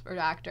actress or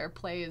actor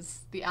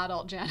plays the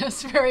adult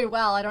Janice very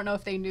well. I don't know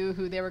if they knew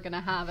who they were going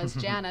to have as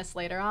Janice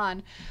later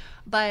on,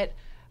 but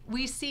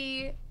we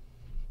see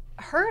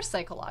her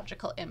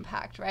psychological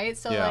impact, right?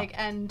 So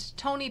and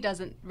Tony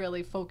doesn't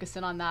really focus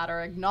in on that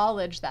or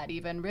acknowledge that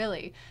even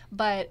really,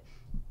 but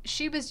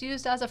she was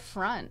used as a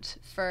front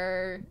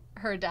for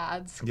her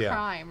dad's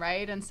crime,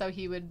 right? And so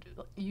he would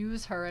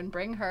use her and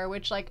bring her,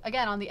 which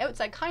again, on the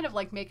outside, kind of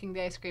like making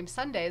the ice cream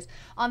sundaes.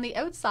 On the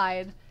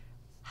outside,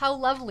 how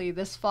lovely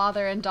this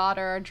father and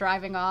daughter are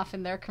driving off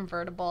in their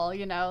convertible,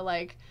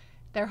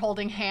 they're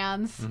holding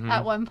hands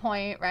at one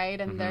point,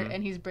 right? And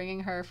and he's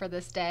bringing her for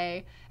this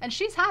day, and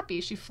she's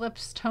happy. She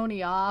flips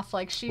Tony off,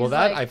 she's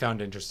I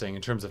found interesting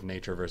in terms of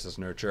nature versus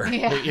nurture.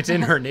 Yeah. It's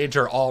in her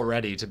nature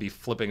already to be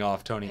flipping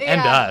off Tony and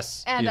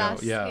us. And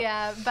us,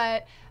 yeah.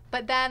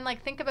 But then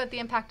think about the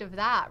impact of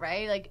that,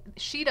 right?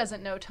 She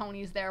doesn't know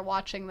Tony's there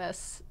watching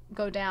this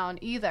go down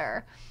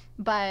either,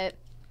 but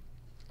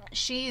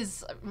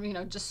she's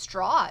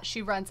distraught.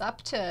 She runs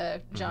up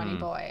to Johnny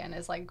Boy and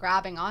is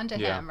grabbing onto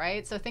him,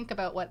 right? So think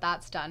about what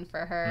that's done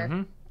for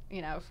her,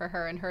 for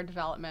her and her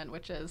development,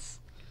 which is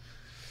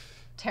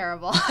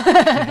terrible.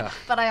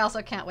 But I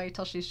also can't wait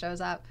till she shows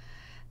up.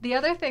 The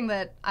other thing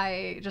that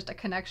a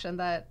connection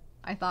that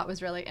I thought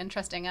was really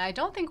interesting, and I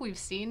don't think we've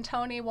seen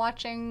Tony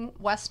watching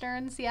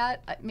Westerns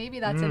yet. Maybe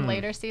that's in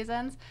later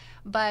seasons,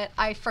 but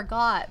I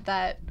forgot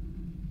that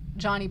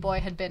Johnny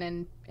Boy had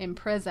been in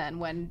prison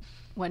when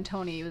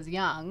Tony was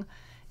young,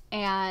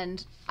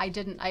 and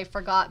I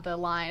forgot the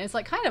line. It's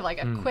kind of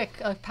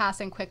a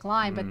passing quick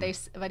line,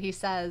 but he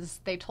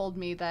says they told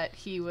me that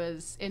he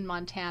was in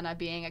Montana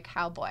being a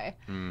cowboy.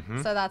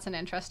 So that's an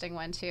interesting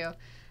one too.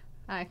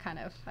 I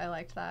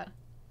liked that.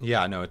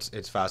 Yeah, no,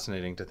 it's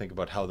fascinating to think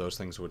about how those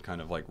things would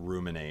kind of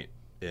ruminate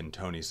in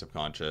Tony's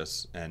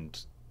subconscious and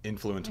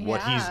influence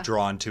what he's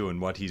drawn to and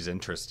what he's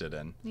interested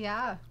in.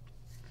 Yeah.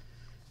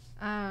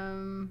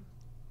 Trying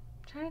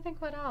to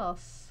think what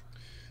else.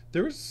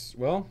 There's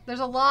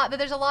a lot, but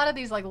there's a lot of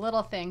these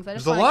little things.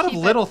 There's a lot of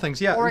little things,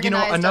 yeah.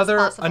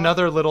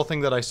 Another little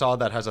thing that I saw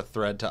that has a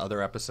thread to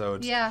other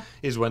episodes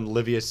is when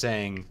Livia's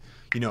saying,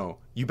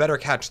 you better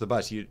catch the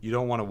bus. You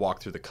don't want to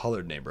walk through the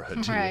colored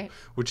neighborhood, do you?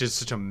 Which is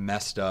such a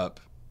messed up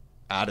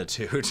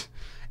attitude.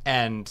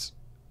 And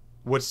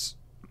what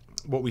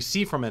we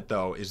see from it,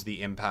 though, is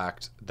the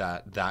impact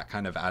that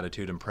kind of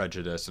attitude and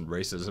prejudice and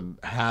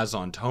racism has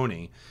on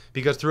Tony,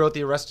 because throughout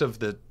the rest of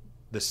the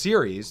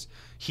series,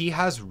 he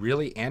has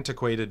really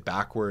antiquated,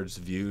 backwards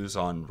views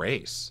on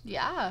race.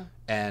 Yeah.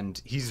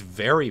 And he's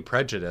very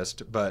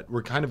prejudiced, but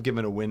we're kind of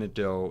given a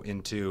window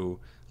into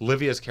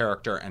Livia's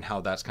character and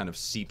how that's kind of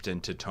seeped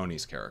into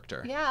Tony's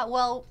character. Yeah,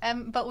 well,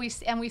 but we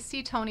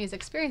see Tony's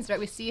experience, right?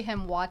 We see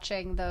him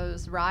watching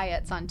those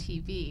riots on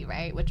TV,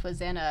 right? Which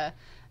was in a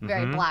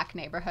very black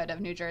neighborhood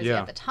of New Jersey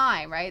at the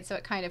time, right? So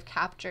it kind of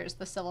captures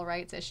the civil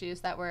rights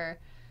issues that were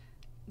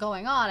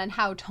going on and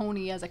how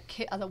Tony as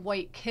a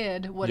white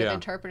kid would have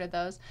interpreted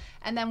those.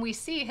 And then we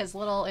see his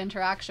little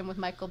interaction with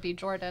Michael B.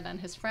 Jordan and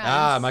his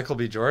friends. Michael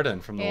B.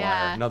 Jordan from The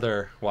Wire.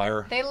 Another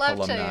Wire They love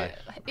alumni.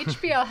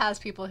 HBO has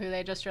people who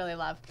they just really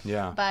love.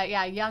 Yeah. But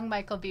young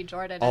Michael B.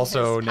 Jordan and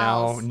also his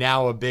pals.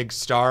 now a big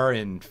star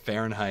in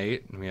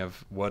Fahrenheit. We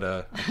have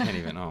I can't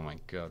even, oh my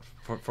God.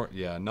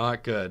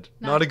 Not good.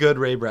 Not a good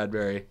Ray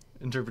Bradbury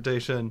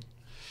interpretation.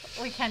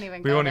 We can't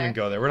even. We won't even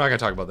go there. We're not going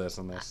to talk about this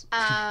on this.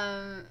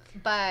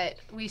 But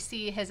we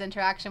see his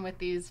interaction with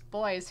these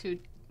boys who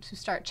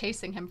start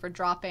chasing him for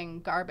dropping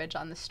garbage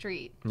on the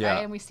street, Yeah.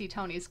 right? And we see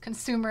Tony's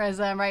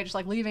consumerism, right? Just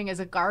like leaving his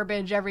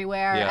garbage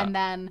everywhere, Yeah. and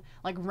then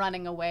like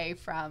running away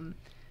from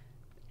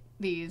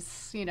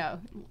these, you know,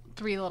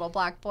 3 little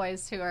black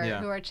boys who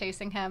are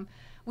chasing him.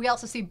 We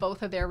also see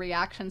both of their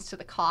reactions to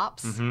the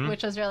cops,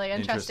 which is really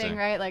interesting,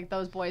 right? Like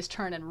those boys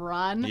turn and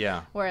run,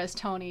 whereas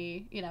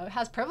Tony, you know,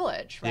 has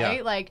privilege, right?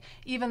 Yeah. Like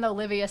even though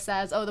Livia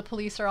says, "Oh, the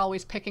police are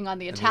always picking on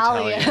the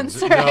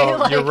Italians," right? No,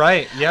 like, you're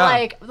right. Yeah,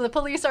 like the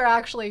police are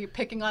actually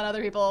picking on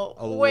other people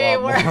way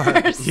lot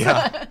more. worse.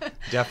 Yeah,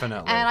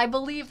 definitely. And I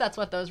believe that's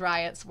what those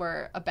riots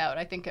were about.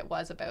 I think it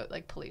was about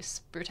like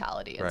police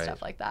brutality and Right.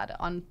 stuff like that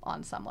on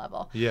some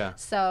level. Yeah.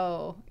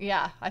 So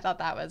yeah, I thought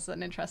that was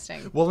an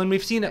interesting. Well, and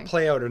we've seen it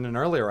play out in an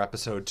earlier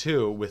episode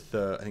too with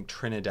the, I think,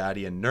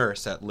 Trinidadian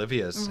nurse at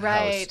Livia's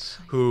house,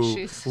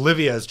 who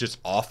Livia is just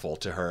awful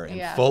to her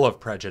and full of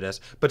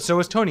prejudice. But so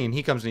is Tony, and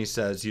he comes and he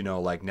says, you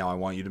know, like, now I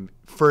want you to.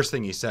 First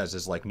thing he says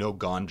is like, no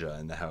ganja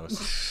in the house.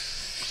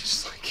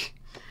 Just like,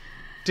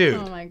 dude.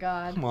 Oh my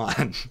god. Come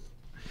on.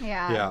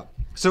 Yeah. Yeah.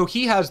 So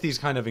he has these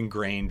kind of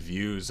ingrained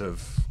views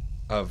of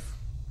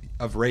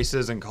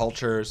races and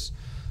cultures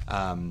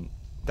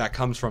that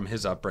comes from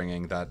his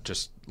upbringing that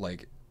just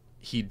like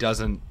he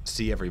doesn't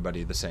see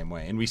everybody the same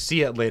way. And we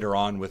see it later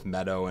on with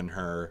Meadow and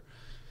her,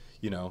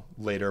 you know,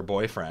 later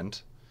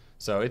boyfriend.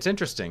 So it's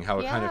interesting how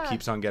it kind of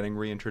keeps on getting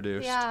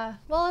reintroduced. Yeah.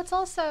 Well, it's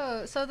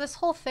also, so this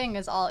whole thing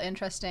is all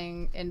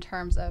interesting in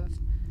terms of,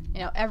 you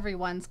know,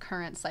 everyone's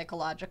current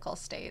psychological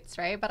states,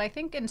 right? But I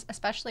think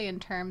especially in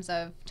terms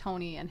of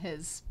Tony and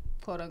his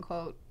quote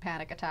unquote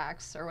panic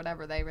attacks or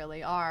whatever they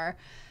really are,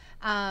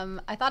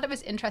 I thought it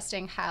was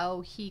interesting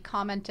how he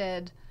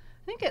commented,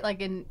 I think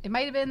it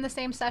might have been the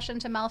same session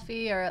to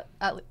Melfi or,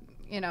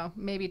 you know,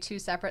 maybe 2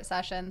 separate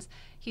sessions.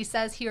 He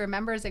says he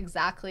remembers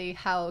exactly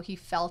how he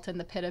felt in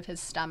the pit of his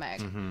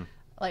stomach.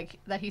 Like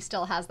that he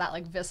still has that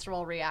like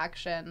visceral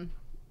reaction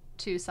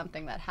to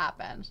something that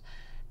happened.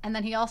 And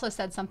then he also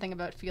said something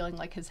about feeling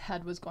like his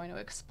head was going to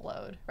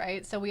explode,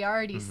 right? So we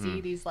already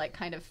see these like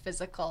kind of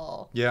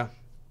physical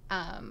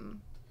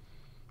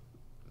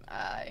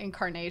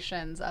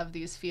incarnations of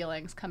these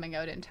feelings coming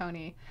out in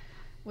Tony,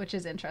 which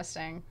is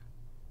interesting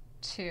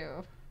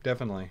too.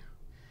 Definitely.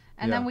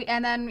 And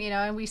then you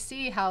know, and we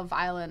see how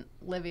violent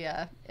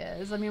Livia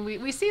is. I mean,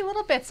 we see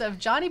little bits of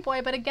Johnny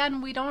Boy, but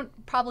again, we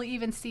don't probably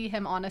even see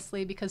him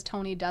honestly because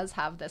Tony does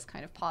have this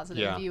kind of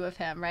positive view of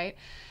him, right?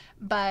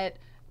 But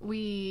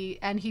he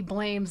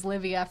blames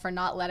Livia for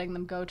not letting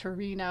them go to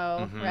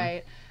Reno,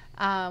 right?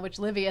 Which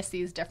Livia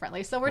sees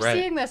differently. So we're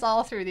seeing this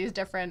all through these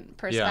different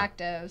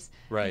perspectives.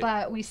 Right.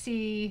 But we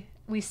see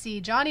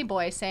Johnny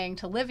Boy saying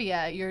to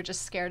Livia, "You're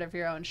just scared of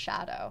your own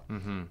shadow,"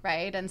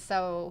 right? And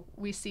so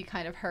we see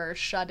kind of her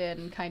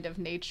shut-in kind of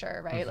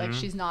nature, right? Like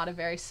she's not a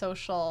very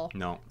social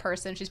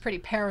person. She's pretty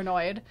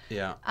paranoid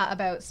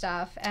about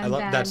stuff. And I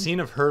love that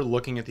scene of her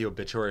looking at the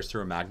obituaries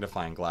through a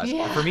magnifying glass.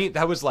 For me,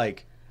 that was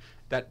like,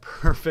 that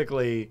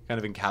perfectly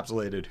kind of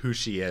encapsulated who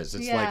she is.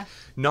 It's like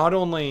not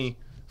only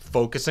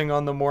focusing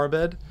on the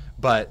morbid,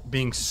 but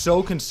being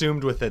so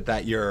consumed with it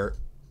that you're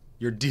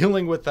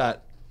dealing with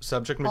that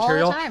subject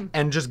material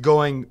and just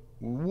going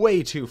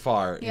way too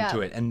far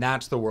into it. And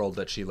that's the world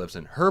that she lives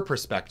in. Her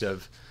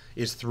perspective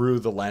is through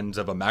the lens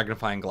of a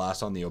magnifying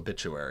glass on the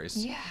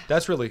obituaries.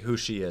 That's really who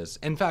she is.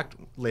 In fact,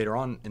 later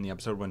on in the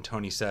episode when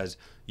Tony says,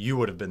 "You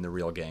would have been the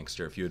real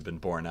gangster if you had been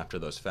born after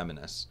those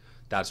feminists,"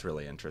 that's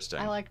really interesting.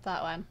 I liked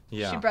that one.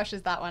 Yeah. She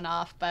brushes that one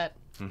off, but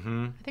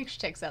I think she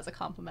takes it as a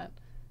compliment.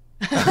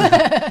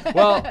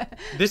 Well,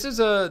 this is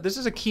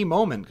a key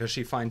moment because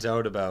she finds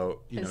out about,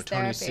 you know,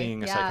 Tony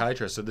seeing a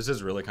psychiatrist. So this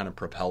is really kind of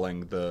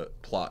propelling the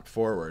plot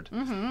forward.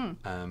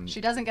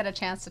 She doesn't get a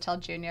chance to tell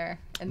Junior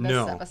in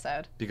this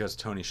episode because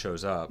Tony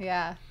shows up.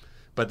 Yeah.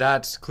 But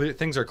that's clear.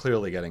 Things are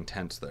clearly getting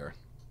tense there.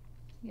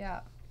 Yeah.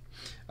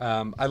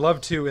 I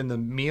love too in the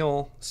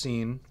meal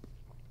scene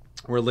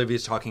where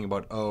Livy's talking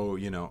about,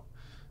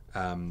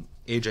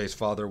 AJ's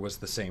father was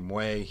the same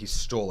way. He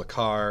stole a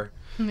car.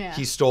 Yeah.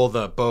 He stole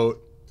the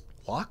boat.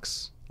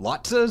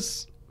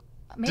 Lotzas?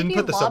 Maybe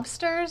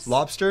lobsters?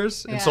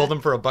 Lobsters, and sold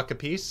them for $1 a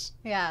piece.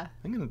 Yeah.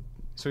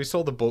 So he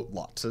sold the boat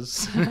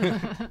Lotzas.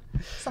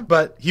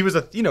 But he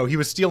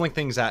was stealing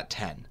things at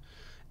 10.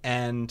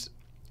 And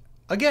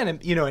again,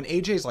 and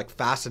AJ's like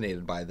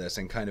fascinated by this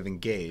and kind of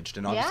engaged.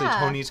 And obviously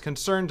Tony's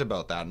concerned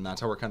about that. And that's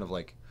how we're kind of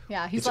like,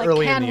 he's it's like,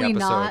 early can in the we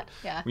episode. not?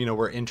 Yeah.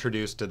 We're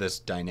introduced to this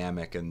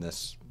dynamic and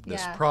this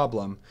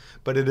problem.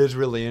 But it is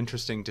really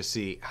interesting to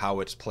see how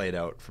it's played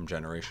out from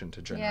generation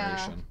to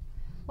generation. Yeah.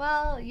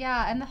 Well,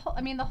 yeah, and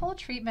the whole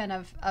treatment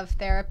of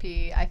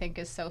therapy, I think,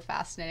 is so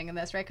fascinating in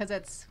this, right?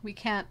 Because we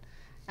can't,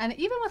 and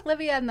even with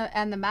Livia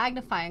and the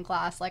magnifying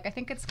glass, like I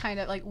think it's kind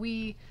of like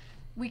we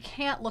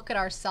can't look at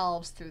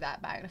ourselves through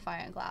that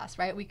magnifying glass,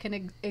 right? We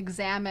can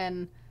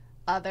examine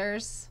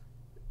others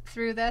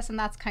through this, and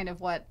that's kind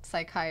of what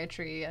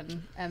psychiatry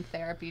and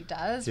therapy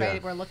does,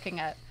 right? We're looking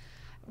at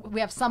we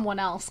have someone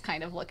else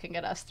kind of looking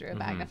at us through a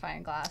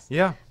magnifying glass.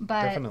 Yeah,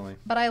 but, definitely.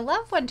 But I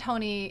love when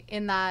Tony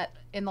in the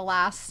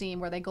last scene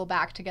where they go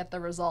back to get the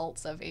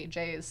results of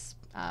AJ's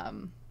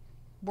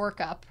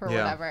workup or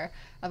whatever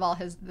of all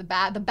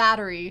the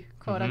battery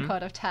quote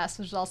unquote of tests,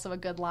 which is also a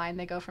good line.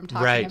 They go from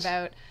talking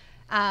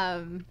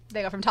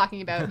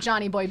about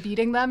Johnny Boy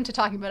beating them to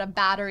talking about a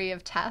battery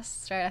of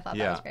tests, right? I thought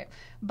that was great.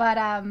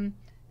 But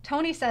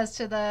Tony says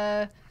to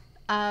the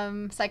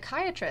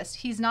psychiatrist,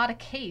 he's not a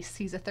case,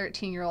 he's a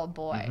 13-year-old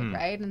boy,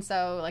 right? And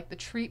so like the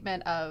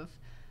treatment of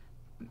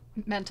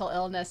mental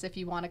illness, if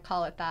you want to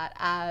call it that,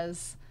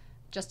 as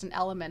just an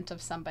element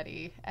of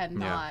somebody and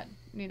not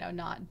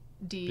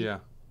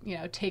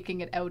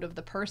taking it out of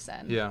the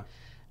person,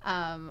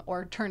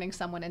 or turning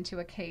someone into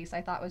a case,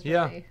 I thought was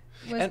really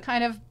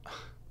kind of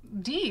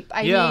deep.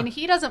 I mean,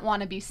 he doesn't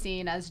want to be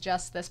seen as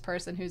just this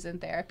person who's in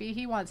therapy.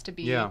 He wants to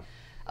be a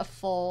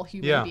full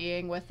human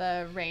being with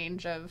a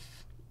range of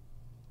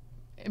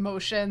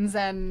emotions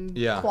and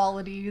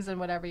qualities and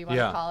whatever you want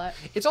to call it.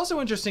 It's also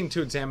interesting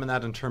to examine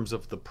that in terms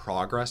of the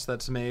progress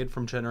that's made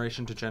from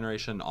generation to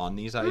generation on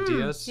these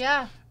ideas.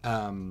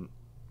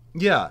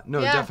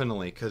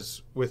 Definitely,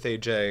 because with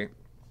AJ,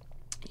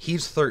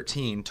 he's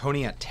 13.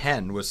 Tony at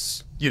 10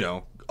 was,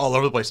 all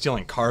over the place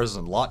stealing cars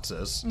and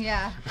lotzes.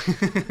 Yeah.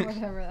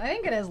 Whatever. I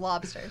think it is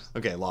lobsters.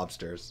 Okay,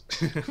 lobsters.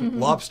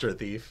 Lobster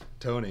thief,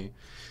 Tony.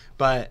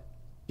 But,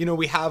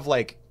 we have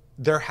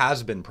there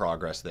has been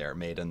progress there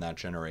made in that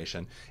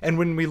generation. And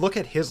when we look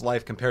at his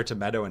life compared to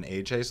Meadow and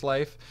AJ's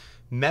life,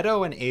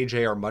 Meadow and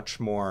AJ are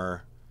much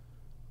more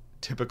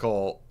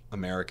typical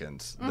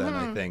Americans than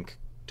I think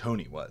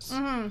Tony was.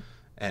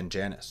 And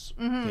Janice,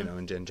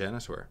 and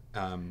Janice were.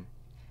 And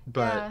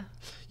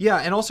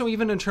also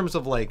even in terms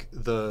of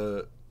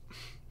the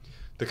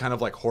kind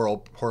of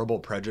horrible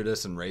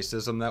prejudice and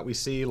racism that we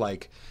see,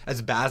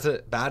 as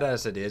bad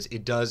as it is,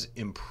 it does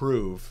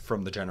improve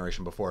from the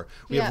generation before.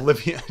 We have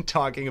Livia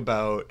talking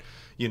about,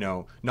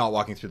 not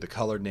walking through the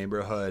colored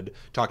neighborhood,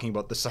 talking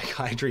about the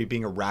psychiatry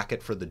being a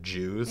racket for the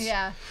Jews.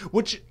 Yeah.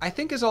 Which I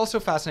think is also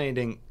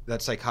fascinating,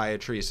 that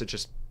psychiatry is such a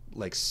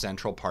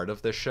central part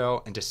of this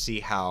show, and to see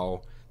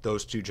how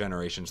those two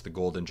generations, the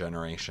golden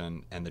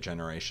generation and the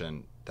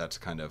generation that's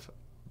kind of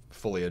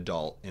fully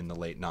adult in the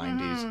late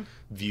 90s,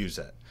 views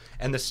it.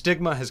 And the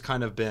stigma has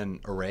kind of been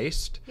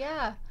erased.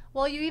 Yeah.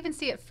 Well, you even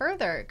see it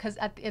further, because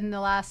in the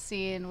last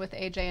scene with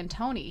AJ and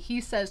Tony, he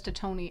says to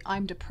Tony,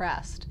 "I'm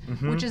depressed,"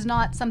 which is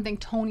not something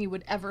Tony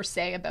would ever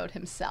say about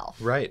himself.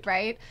 Right.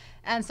 Right?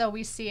 And so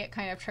we see it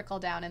kind of trickle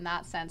down in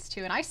that sense,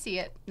 too. And I see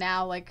it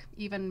now,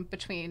 even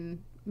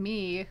between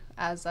me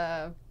as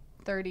a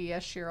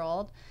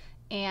 30-ish-year-old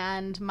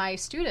and my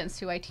students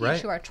who I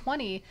teach who are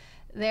 20,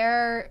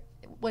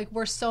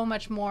 we're so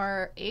much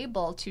more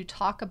able to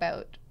talk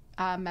about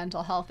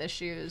mental health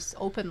issues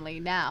openly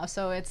now.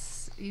 So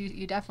it's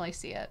you definitely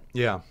see it.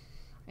 Yeah,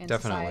 in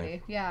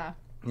society. Yeah.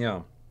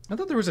 Yeah. I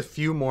thought there was a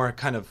few more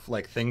kind of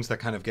things that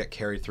kind of get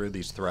carried through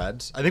these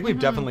threads. I think we've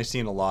definitely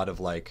seen a lot of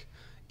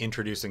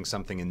introducing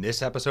something in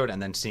this episode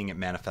and then seeing it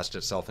manifest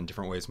itself in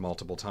different ways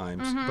multiple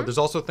times. But there's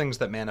also things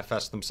that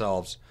manifest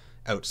themselves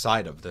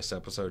outside of this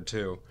episode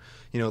too.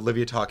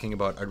 Olivia talking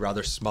about, I'd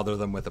rather smother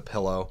them with a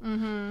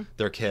pillow,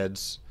 their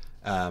kids,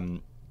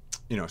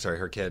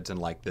 her kids,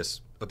 and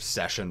this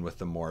obsession with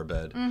the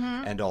morbid.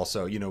 And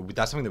also,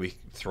 that's something that we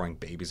throwing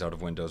babies out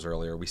of windows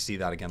earlier. We see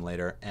that again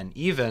later. And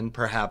even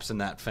perhaps in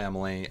that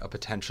family, a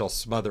potential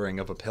smothering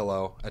of a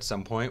pillow at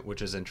some point,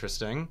 which is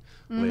interesting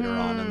later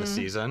on in the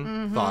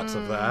season. Thoughts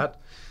of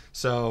that.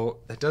 So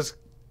it does,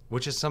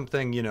 which is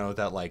something,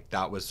 that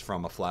that was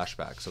from a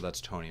flashback. So that's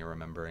Tony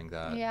remembering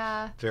that.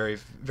 Yeah. Very,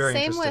 very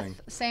interesting.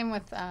 Same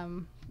with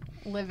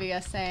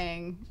Livia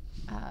saying,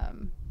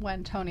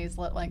 when Tony's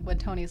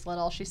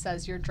little, she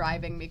says, "You're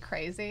driving me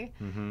crazy,"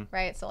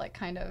 right? So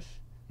kind of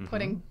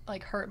putting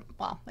her.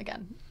 Well,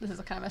 again, this is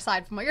kind of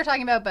aside from what you're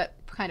talking about, but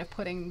kind of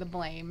putting the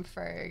blame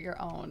for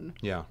your own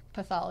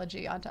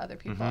pathology onto other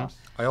people.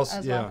 I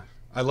also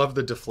I love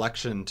the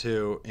deflection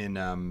too in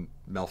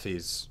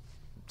Melfi's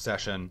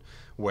session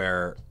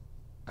where.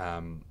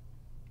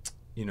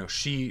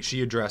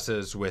 She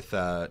addresses with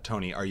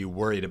Tony, "Are you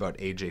worried about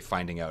AJ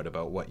finding out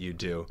about what you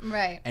do?"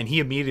 Right. And he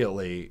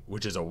immediately,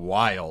 which is a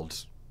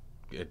wild,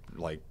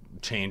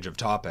 change of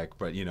topic,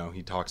 but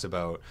he talks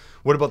about,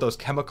 what about those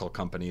chemical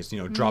companies,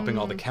 dropping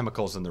all the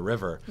chemicals in the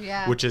river?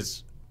 Yeah. Which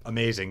is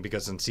amazing,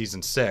 because in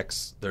season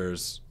 6,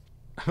 there's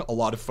a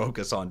lot of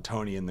focus on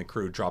Tony and the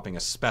crew dropping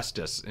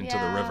asbestos into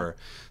the river.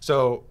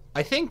 So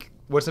I think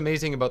what's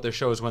amazing about this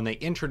show is when they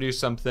introduce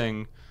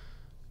something,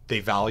 they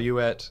value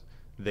it,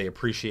 they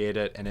appreciate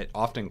it, and it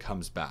often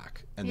comes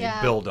back, and they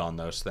build on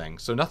those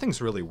things. So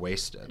nothing's really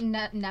wasted.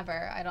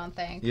 Never, I don't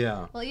think.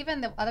 Yeah. Well,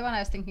 even the other one I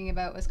was thinking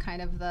about was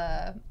kind of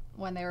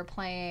when they were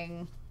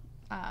playing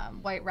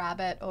White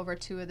Rabbit over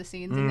 2 of the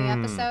scenes in the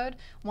episode.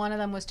 One of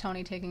them was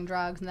Tony taking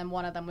drugs, and then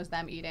one of them was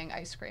them eating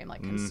ice cream,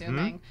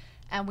 consuming.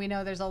 And we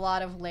know there's a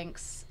lot of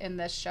links in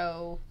this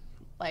show,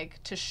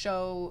 to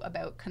show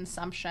about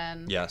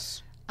consumption.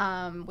 Yes.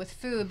 With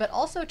food, but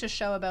also to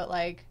show about,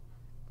 I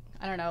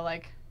don't know,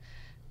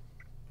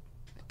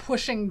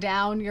 pushing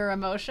down your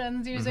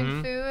emotions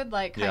using food,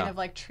 like kind Yeah. of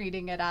like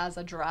treating it as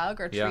a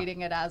drug or Yeah.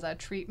 treating it as a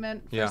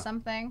treatment for Yeah.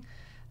 something.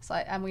 So,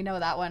 and we know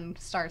that one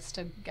starts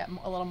to get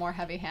a little more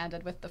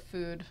heavy-handed with the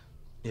food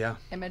Yeah.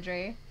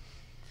 imagery.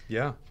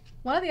 Yeah.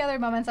 One of the other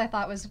moments I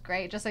thought was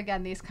great, just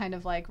again, these kind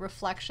of like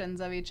reflections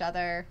of each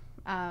other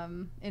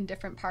in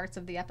different parts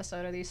of the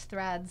episode or these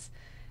threads.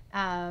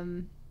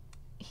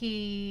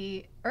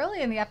 He,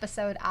 early in the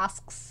episode,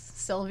 asks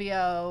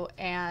Silvio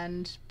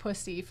and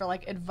Pussy for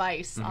like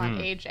advice on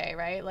AJ,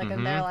 right? Like,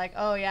 and they're like,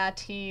 oh yeah,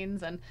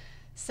 teens. And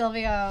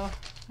Silvio,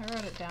 I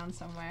wrote it down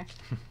somewhere.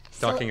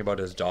 Talking about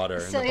his daughter.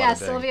 So yeah,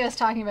 Silvio's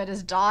talking about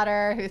his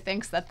daughter who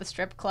thinks that the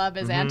strip club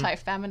is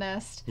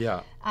anti-feminist.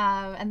 Yeah.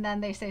 And then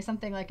they say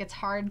something like it's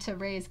hard to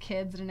raise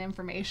kids at an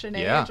information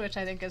age, Yeah. which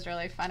I think is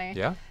really funny.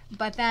 Yeah.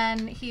 But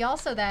then he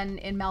also then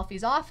in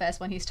Melfi's office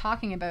when he's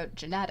talking about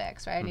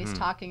genetics, right? And he's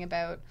talking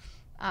about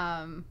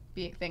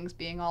things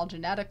being all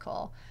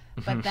genetical.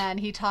 But then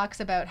he talks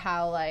about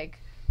how like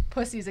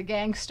Pussy's a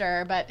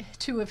gangster, but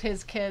 2 of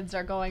his kids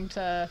are going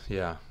to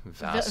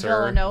Vassar,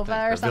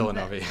 Villanova or something.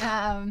 Villanova,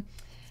 yeah.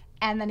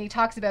 And then he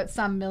talks about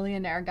some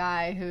millionaire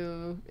guy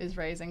who is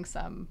raising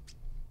some,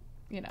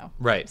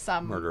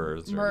 some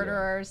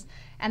murderers.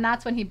 And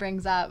that's when he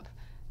brings up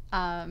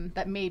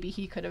that maybe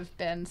he could have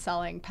been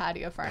selling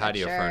patio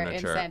furniture in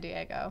San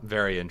Diego.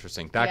 Very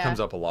interesting. That comes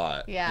up a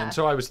lot. Yeah. And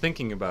so I was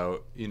thinking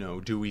about,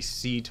 do we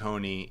see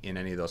Tony in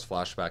any of those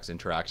flashbacks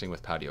interacting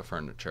with patio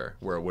furniture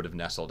where it would have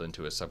nestled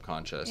into his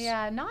subconscious?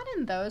 Yeah, not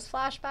in those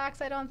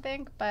flashbacks, I don't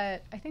think,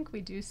 but I think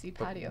we do see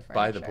patio furniture.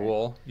 By the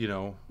pool,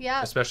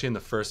 Yeah. especially in the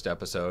first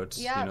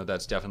episodes, Yeah.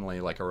 That's definitely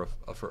like a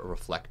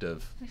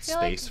reflective feel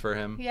space like- for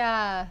him.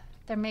 Yeah.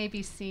 There may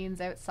be scenes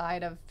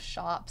outside of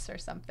shops or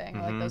something,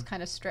 like those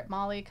kind of strip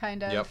mall-y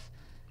kind of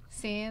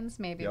scenes.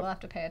 Maybe we'll have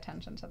to pay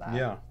attention to that.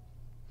 Yeah.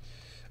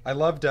 I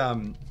loved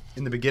in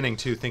the beginning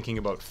too, thinking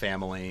about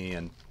family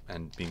and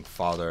being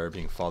father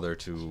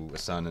to a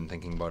son, and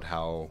thinking about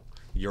how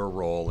your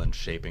role in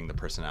shaping the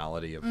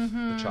personality of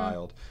the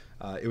child.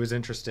 It was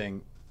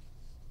interesting.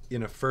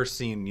 In a first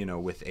scene,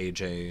 with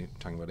AJ,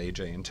 talking about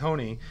AJ and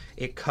Tony,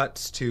 it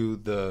cuts to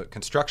the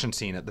construction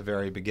scene at the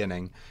very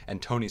beginning,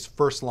 and Tony's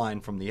first line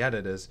from the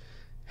edit is,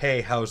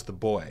 "Hey, how's the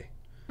boy?"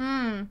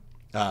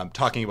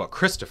 Talking about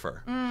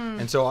Christopher.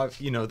 And so,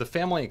 the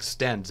family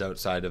extends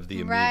outside of the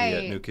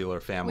immediate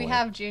nuclear family. We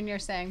have Junior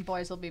saying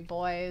boys will be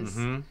boys.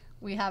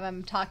 We have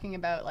him talking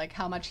about like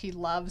how much he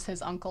loves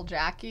his Uncle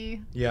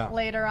Jackie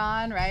later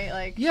on, right?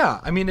 Like,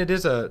 yeah, I mean, it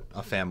is a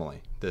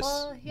family,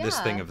 this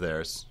thing of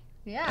theirs.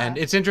 Yeah. And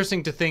it's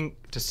interesting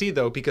to see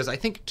though, because I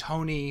think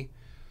Tony,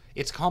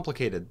 it's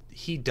complicated.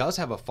 He does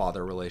have a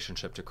father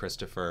relationship to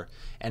Christopher,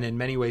 and in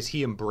many ways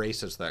he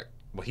embraces that.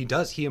 Well, he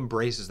does. He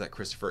embraces that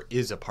Christopher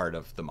is a part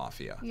of the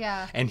mafia.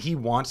 Yeah. And he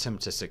wants him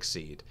to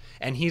succeed.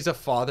 And he's a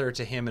father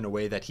to him in a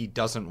way that he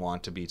doesn't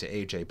want to be to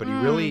AJ, but he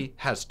really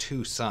has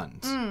 2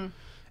 sons.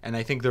 And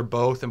I think they're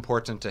both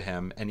important to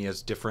him, and he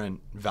has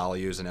different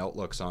values and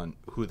outlooks on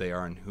who they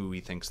are and who he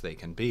thinks they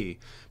can be.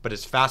 But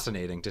it's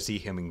fascinating to see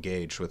him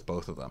engaged with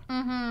both of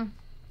them.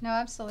 No,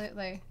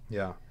 absolutely.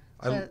 Yeah.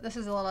 So this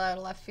is a little out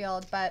of left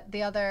field, but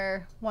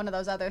one of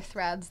those other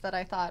threads that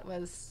I thought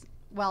was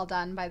well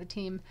done by the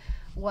team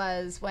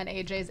was when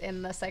AJ's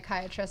in the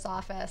psychiatrist's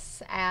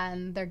office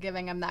and they're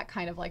giving him that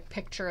kind of like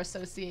picture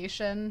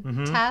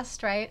association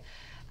test, right?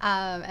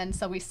 And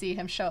so we see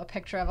him show a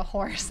picture of a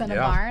horse and a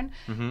barn,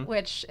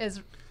 which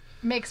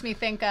makes me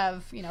think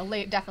of,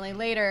 definitely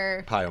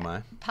later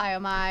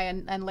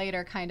Pyomai and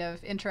later kind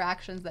of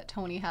interactions that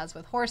Tony has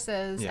with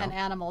horses and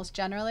animals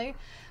generally,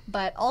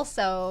 but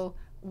also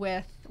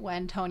with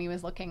when Tony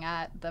was looking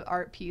at the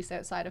art piece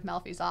outside of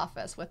Melfi's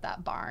office with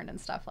that barn and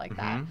stuff like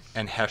that.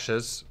 And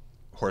Hesch's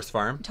horse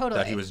farm Totally.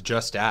 that he was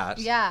just at.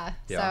 Yeah.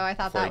 So I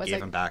thought that was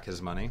gave him back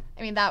his money.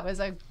 I mean, that was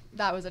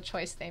a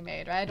choice they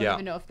made, right? I don't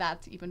even know if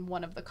that's even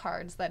one of the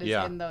cards that is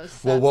in those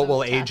sets. Well, what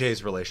will tests.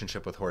 AJ's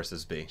relationship with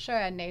horses be? Sure,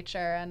 and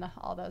nature and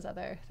all those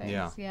other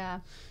things. Yeah.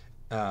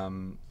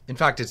 In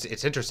fact,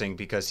 it's interesting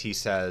because he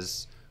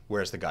says,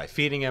 "Where's the guy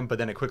feeding him?" But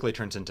then it quickly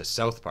turns into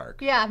South Park.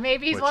 Yeah,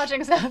 maybe he's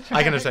watching South Park.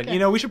 I can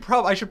understand. We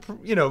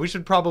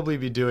should probably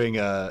be doing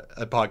a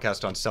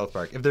podcast on South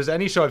Park. If there's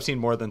any show I've seen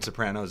more than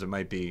Sopranos, it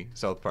might be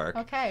South Park.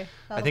 Okay.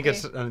 I think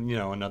it's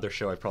another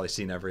show I've probably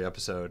seen every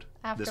episode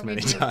this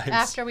many times.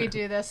 After we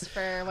do this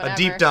for whatever. A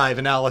deep dive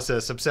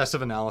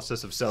obsessive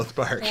analysis of South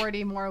Park.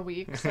 40 more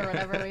weeks or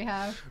whatever we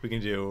have. We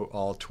can do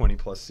all 20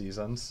 plus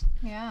seasons.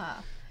 Yeah.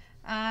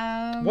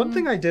 One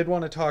thing I did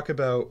want to talk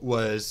about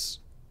was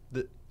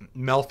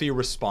Melfi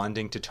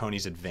responding to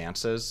Tony's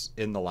advances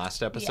in the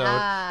last episode.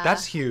 Yeah.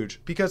 That's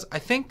huge because I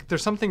think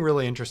there's something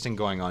really interesting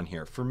going on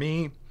here. For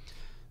me,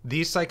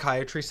 these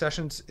psychiatry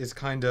sessions is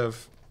kind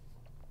of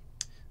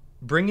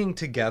bringing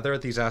together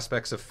these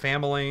aspects of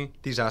family,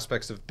 these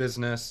aspects of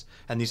business,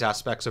 and these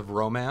aspects of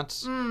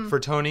romance for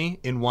Tony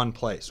in one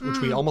place, which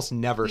we almost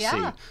never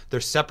see.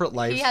 They're separate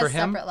lives for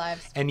him. Separate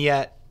lives. And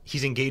yet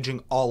he's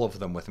engaging all of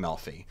them with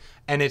Melfi.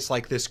 And it's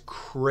like this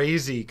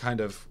crazy kind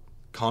of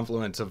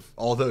confluence of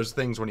all those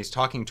things when he's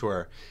talking to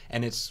her,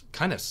 and it's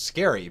kind of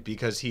scary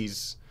because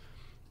he's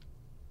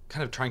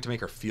kind of trying to make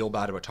her feel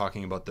bad about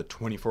talking about the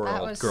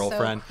 24-year-old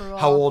girlfriend. So cruel.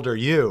 How old are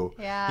you?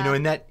 Yeah. You know,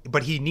 and that,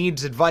 but he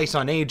needs advice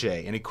on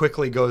AJ, and he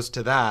quickly goes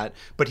to that.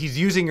 But he's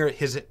using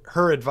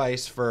her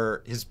advice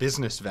for his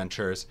business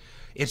ventures.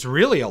 It's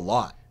really a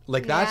lot.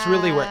 Like, that's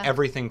really where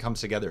everything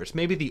comes together. It's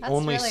maybe the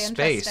only really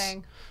space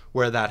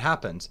where that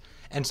happens.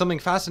 And something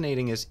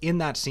fascinating is in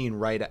that scene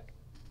right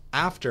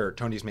after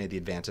Tony's made the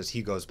advances,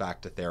 he goes back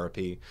to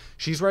therapy.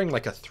 She's wearing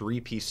like a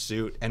 3-piece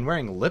suit and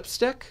wearing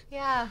lipstick.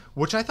 Yeah.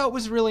 Which I thought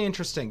was really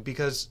interesting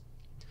because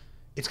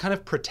it's kind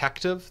of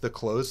protective, the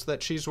clothes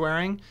that she's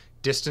wearing,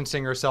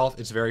 distancing herself.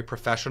 It's very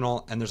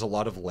professional, and there's a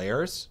lot of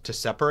layers to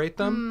separate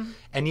them.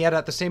 And yet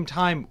at the same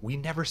time, we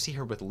never see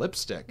her with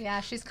lipstick.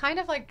 Yeah, she's kind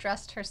of like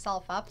dressed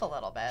herself up a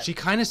little bit. She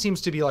kind of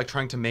seems to be like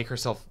trying to make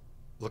herself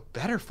look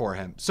better for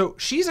him. So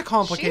she's a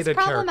complicated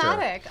character. She's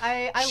problematic.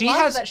 I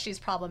love that she's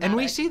problematic. And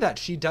we see that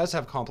she does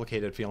have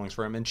complicated feelings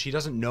for him, and she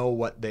doesn't know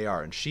what they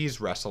are, and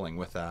she's wrestling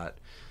with that.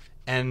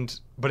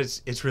 But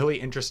it's really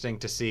interesting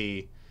to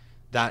see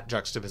that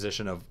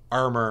juxtaposition of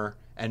armor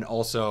and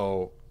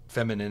also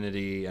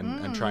femininity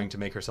and trying to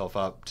make herself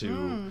up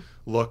to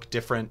look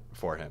different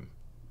for him.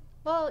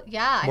 Well,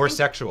 yeah. More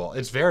sexual.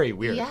 It's very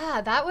weird.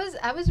 Yeah, that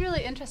was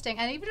really interesting.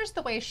 And even just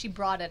the way she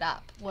brought it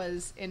up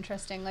was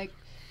interesting. Like,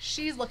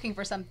 she's looking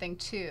for something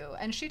too.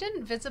 And she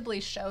didn't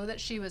visibly show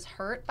that she was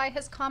hurt by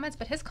his comments,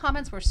 but his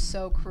comments were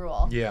so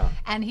cruel. Yeah.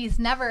 And he's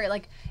never,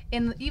 like,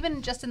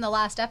 even just in the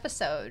last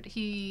episode,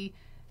 he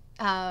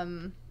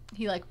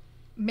like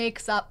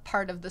makes up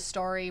part of the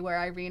story where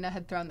Irina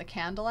had thrown the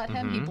candle at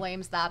him. He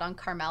blames that on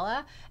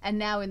Carmela. And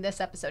now in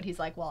this episode, he's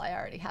like, well, I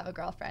already have a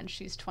girlfriend.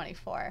 She's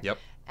 24. Yep.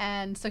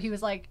 And so he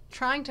was like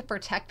trying to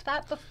protect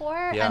that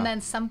before. Yeah. And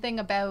then something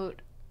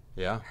about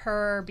Yeah.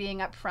 her being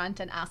upfront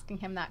and asking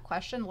him that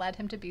question led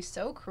him to be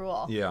so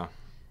cruel. Yeah.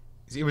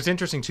 It was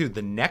interesting, too.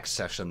 The next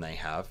session they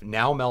have,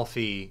 now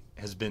Melfi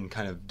has been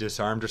kind of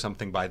disarmed or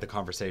something by the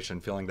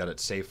conversation, feeling that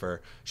it's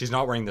safer. She's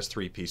not wearing this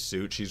 3-piece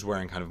suit. She's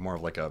wearing kind of more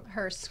of like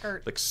her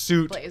skirt, like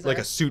suit, blazer. like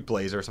a suit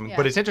blazer or something. Yeah.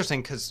 But it's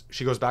interesting because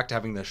she goes back to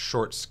having this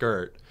short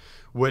skirt,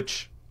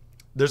 which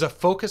there's a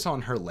focus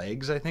on her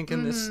legs, I think,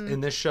 in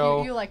this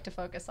show. You like to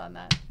focus on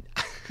that.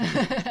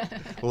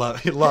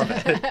 love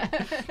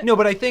it. No,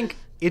 but I think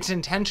it's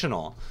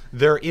intentional.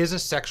 There is a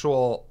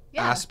sexual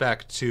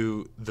aspect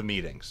to the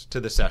meetings, to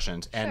the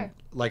sessions. And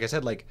like I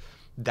said, like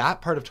that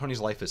part of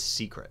Tony's life is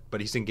secret, but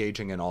he's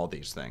engaging in all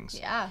these things.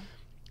 Yeah.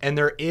 And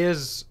there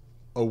is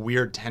a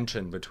weird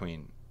tension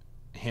between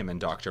him and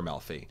Dr.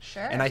 Melfi.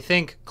 Sure. And I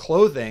think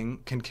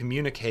clothing can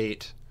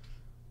communicate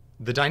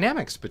the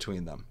dynamics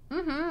between them.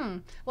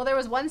 Well, there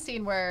was one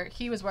scene where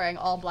he was wearing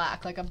all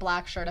black, like a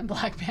black shirt and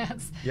black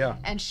pants. Yeah.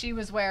 And she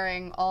was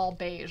wearing all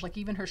beige, like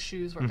even her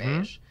shoes were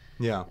beige.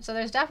 Yeah. So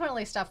there's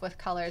definitely stuff with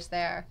colors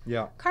there.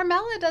 Yeah.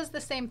 Carmela does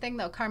the same thing,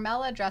 though.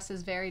 Carmela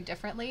dresses very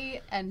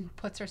differently and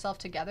puts herself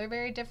together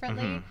very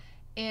differently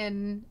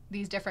in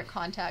these different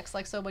contexts.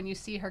 Like, so when you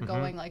see her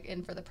going, like,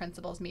 in for the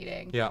principal's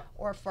meeting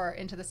or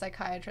into the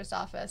psychiatrist's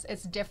office,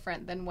 it's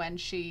different than when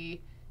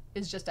she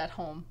is just at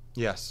home.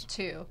 Yes.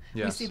 Too.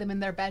 Yes. We see them in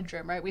their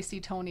bedroom, right? We see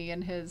Tony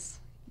in his,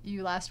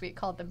 you last week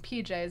called them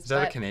PJs. Is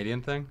that a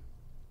Canadian thing?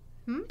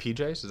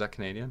 PJs? Is that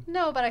Canadian?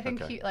 No, but I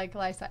think he, like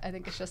I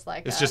think it's just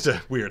like it's just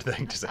a weird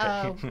thing to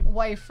say.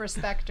 Wife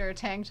respecter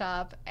tank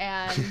top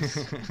and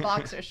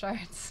boxer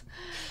shorts.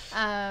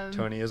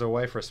 Tony is a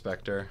wife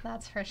respecter.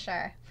 That's for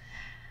sure.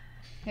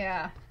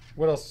 Yeah.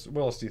 What else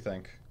do you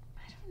think?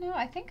 No,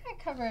 I think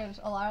I covered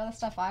a lot of the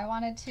stuff I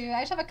wanted to.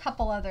 I just have a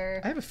couple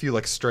other. I have a few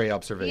like stray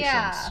observations.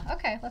 Yeah.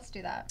 Okay, let's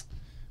do that.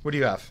 What do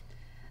you have?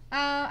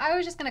 I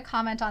was just going to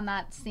comment on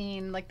that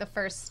scene, like the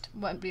first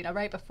one,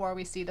 right before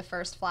we see the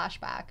first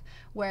flashback,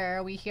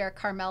 where we hear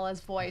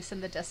Carmela's voice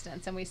in the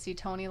distance, and we see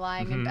Tony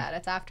lying in bed.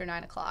 It's after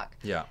 9:00.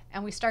 Yeah.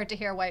 And we start to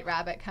hear White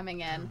Rabbit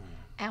coming in,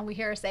 and we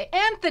hear her say,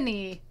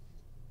 "Anthony,"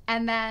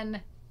 and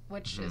then,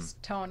 which is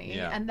Tony,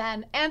 and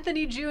then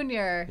Anthony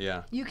Jr.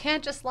 Yeah. You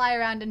can't just lie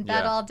around in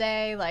bed all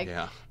day, like.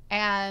 Yeah.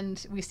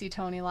 And we see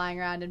Tony lying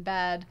around in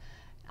bed.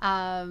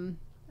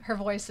 Her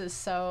voice is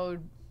so,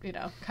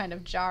 kind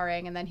of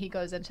jarring, and then he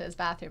goes into his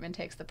bathroom and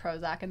takes the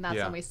Prozac, and that's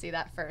when we see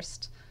that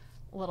first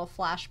little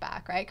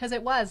flashback, right? Because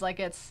it was like,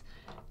 it's,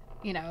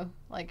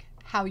 like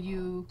how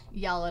you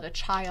yell at a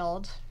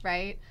child,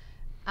 right?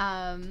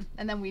 And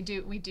then we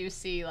do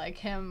see like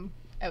him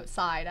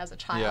outside as a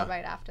child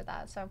right after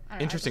that. So I don't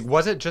know, interesting.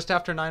 Was it just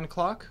after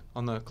 9:00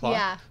 on the clock?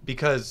 Yeah.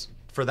 Because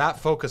for that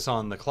focus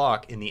on the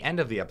clock, in the end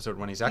of the episode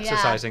when he's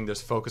exercising, there's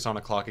focus on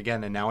a clock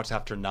again, and now it's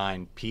after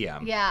 9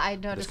 p.m. Yeah, I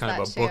noticed that There's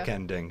kind of a book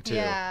ending too.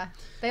 Yeah,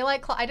 they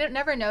like. I didn't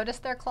never notice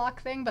their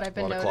clock thing, but I've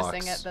been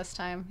noticing it this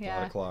time. Yeah, a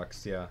lot of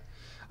clocks. Yeah,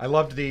 I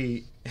loved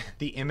the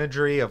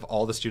imagery of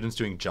all the students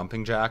doing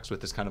jumping jacks with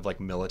this kind of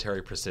like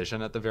military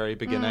precision at the very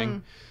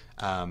beginning.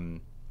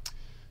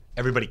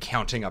 Everybody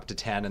counting up to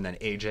 10, and then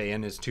AJ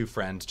and his two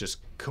friends just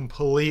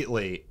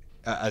completely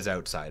as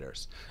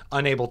outsiders,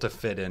 unable to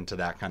fit into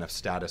that kind of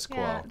status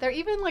quo. Yeah, they're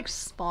even like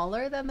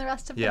smaller than the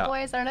rest of the Yeah.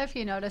 boys. I don't know if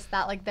you noticed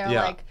that. Like they're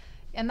Yeah. like,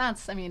 and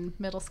that's, I mean,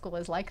 middle school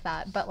is like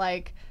that, but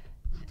like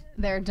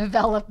they're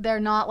developed. They're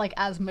not like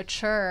as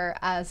mature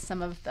as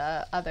some of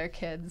the other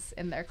kids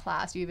in their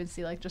class. You even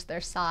see like just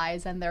their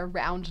size and their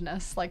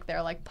roundness. Like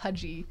they're like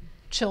pudgy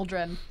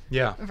children.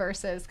 Yeah.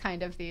 Versus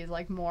kind of these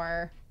like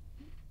more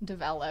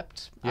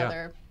developed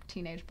other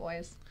teenage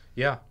boys.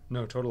 Yeah,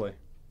 no, totally.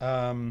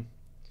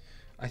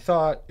 I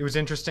thought it was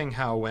interesting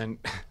how when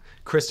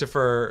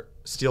Christopher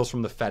steals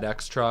from the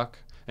FedEx truck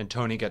and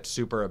Tony gets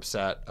super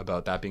upset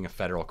about that being a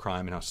federal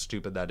crime and how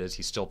stupid that is,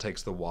 he still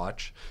takes the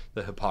watch,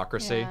 the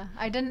hypocrisy. Yeah,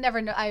 I didn't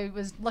ever know. I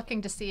was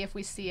looking to see if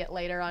we see it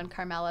later on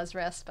Carmela's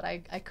wrist, but I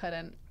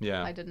couldn't.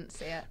 Yeah. I didn't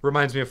see it.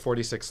 Reminds me of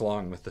 46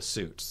 Long with the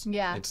suits.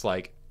 Yeah. It's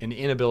like an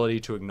inability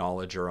to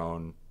acknowledge your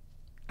own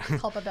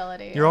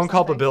Culpability. your or own something.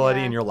 culpability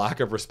Yeah. and your lack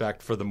of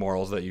respect for the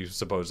morals that you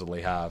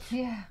supposedly have.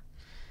 Yeah.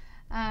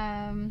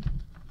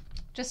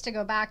 Just to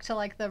go back to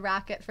like the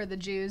racket for the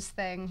Jews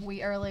thing,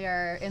 we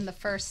earlier in the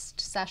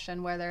first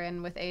session where they're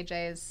in with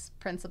AJ's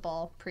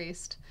principal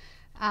priest,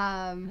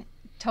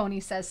 Tony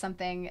says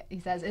something. He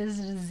says, "Is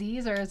it a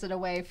disease or is it a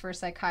way for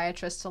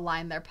psychiatrists to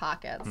line their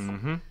pockets?"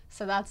 Mm-hmm.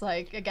 So that's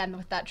like, again,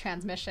 with that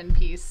transmission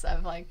piece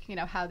of like, you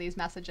know, how these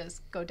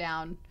messages go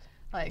down.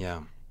 Like,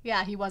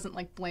 yeah, he wasn't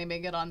like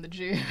blaming it on the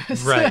Jews.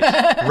 Right,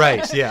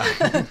 right, yeah.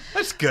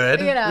 That's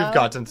good. You know, we've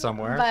gotten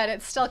somewhere. But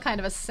it's still kind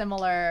of a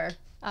similar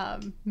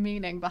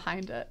meaning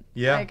behind it,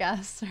 Yeah. I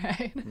guess,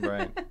 right?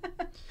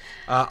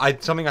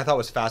 Right. Something I thought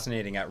was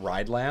fascinating at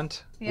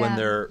Rideland, when Yeah.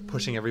 they're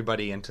pushing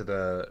everybody into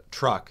the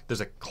truck, there's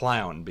a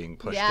clown being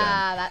pushed in.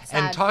 Yeah, that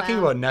sad And talking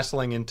clown. about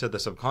nestling into the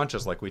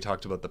subconscious, like we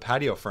talked about the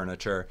patio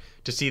furniture,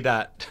 to see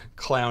that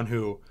clown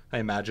who I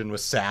imagine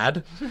was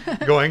sad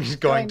going to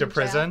to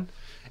prison.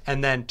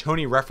 And then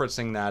Tony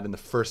referencing that in the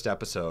first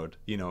episode,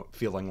 you know,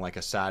 feeling like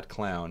a sad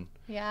clown.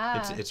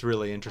 Yeah. It's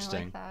really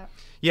interesting. I like that.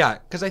 Yeah,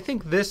 because I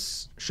think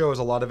this shows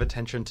a lot of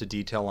attention to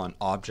detail on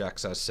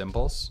objects as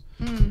symbols.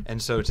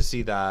 And so to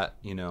see that,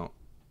 you know,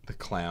 the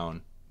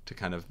clown to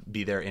kind of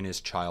be there in his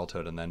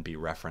childhood and then be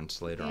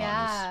referenced later on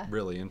is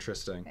really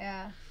interesting.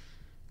 Yeah.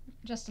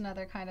 Just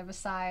another kind of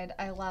aside,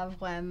 I love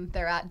when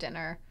they're at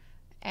dinner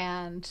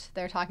and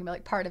they're talking about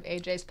like part of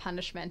AJ's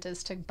punishment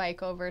is to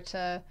bike over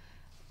to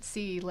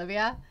see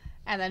Livia.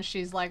 And then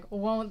she's like,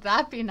 "Won't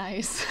that be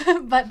nice?"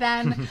 but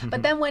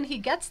then when he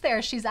gets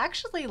there, she's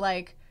actually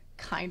like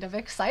kind of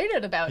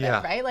excited about it,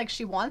 right? Like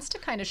she wants to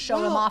kind of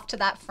show him off to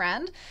that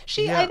friend.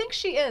 I think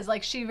she is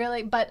like, she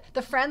really, but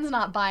the friend's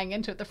not buying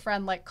into it. The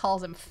friend like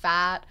calls him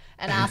fat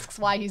and asks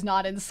why he's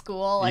not in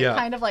school, like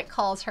kind of like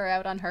calls her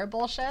out on her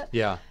bullshit.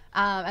 Yeah.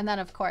 And then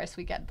of course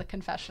we get the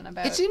confession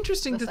about It's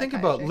interesting to think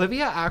about.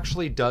 Livia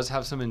actually does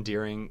have some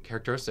endearing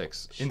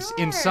characteristics.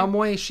 In some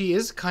way she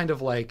is kind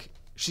of like,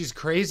 she's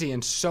crazy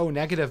and so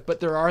negative, but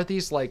there are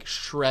these like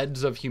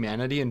shreds of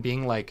humanity in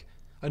being like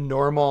a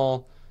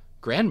normal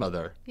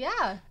grandmother.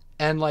 Yeah.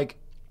 And like,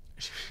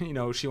 you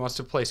know, she wants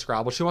to play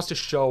Scrabble. She wants to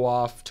show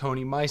off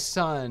Tony, my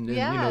son, in, you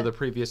know, the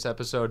previous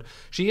episode.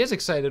 She is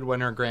excited when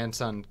her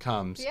grandson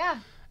comes. Yeah.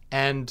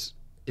 And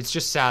it's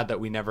just sad that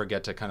we never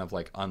get to kind of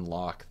like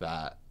unlock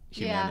that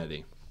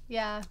humanity.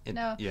 Yeah.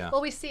 Yeah.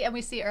 Well, we see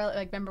early,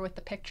 like, remember with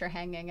the picture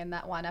hanging in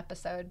that one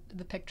episode,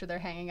 the picture they're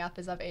hanging up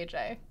is of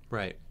AJ.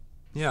 Right.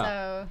 Yeah.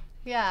 So,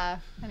 yeah.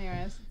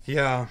 Anyways.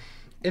 Yeah.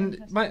 And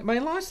my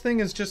last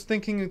thing is just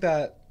thinking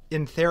that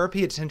in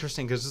therapy, it's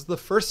interesting because this is the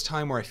first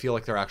time where I feel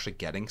like they're actually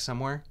getting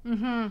somewhere.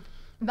 Mm-hmm.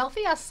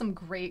 Melfi asked some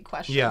great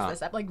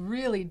questions like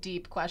really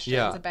deep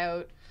questions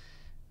about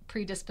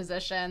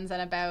predispositions and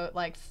about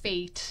like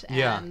fate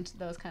and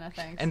those kind of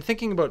things. And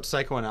thinking about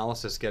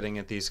psychoanalysis getting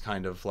at these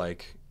kind of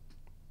like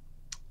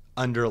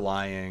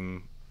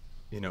underlying,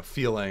 you know,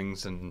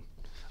 feelings, and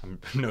I'm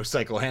no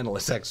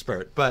psychoanalyst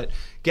expert, but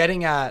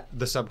getting at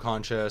the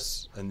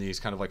subconscious and these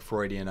kind of like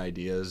Freudian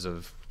ideas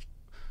of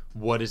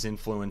what is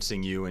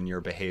influencing you and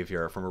your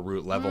behavior from a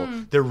root level.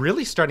 They're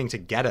really starting to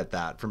get at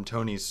that from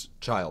Tony's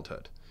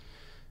childhood.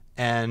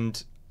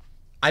 And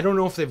I don't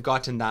know if they've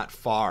gotten that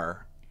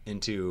far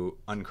into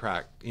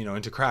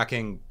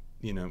cracking,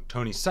 you know,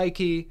 Tony's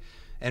psyche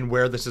and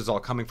where this is all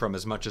coming from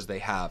as much as they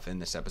have in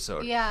this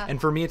episode. Yeah. And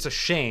for me, it's a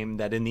shame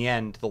that in the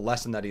end, the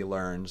lesson that he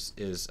learns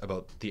is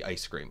about the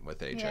ice cream with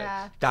AJ.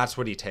 Yeah. That's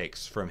what he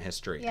takes from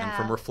history and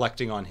from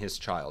reflecting on his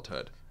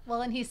childhood.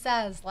 Well, and he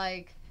says,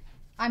 like,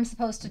 I'm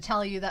supposed to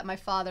tell you that my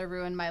father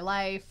ruined my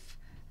life.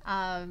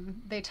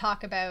 They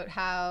talk about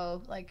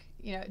how, like,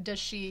 you know,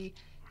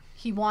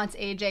 he wants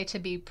AJ to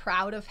be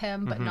proud of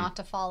him, but not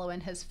to follow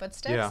in his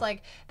footsteps. Yeah.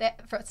 Like,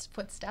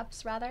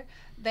 footsteps, rather.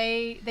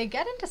 They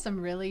get into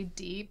some really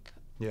deep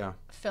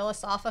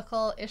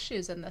philosophical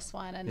issues in this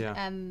one.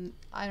 And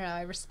I don't know,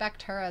 I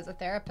respect her as a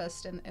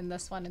therapist in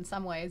this one in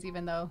some ways,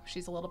 even though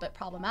she's a little bit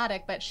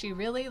problematic, but she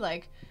really,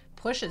 like,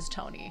 pushes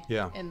Tony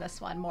in this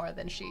one more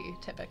than she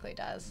typically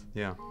does.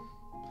 Yeah.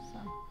 So.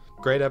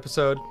 Great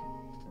episode.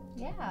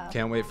 Yeah.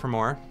 Can't wait for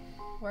more.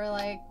 We're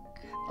like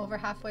over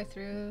halfway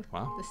through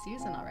Wow. the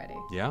season already.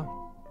 Yeah.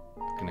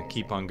 Gonna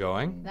keep on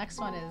going. Next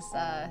one is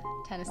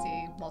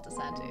Tennessee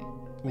Multisanti.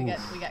 We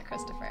get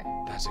Christopher.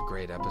 That's a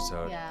great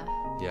episode. Yeah.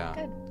 Yeah.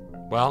 Good.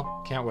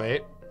 Well, can't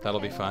wait. That'll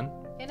be fun.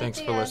 And Thanks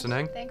at for the end,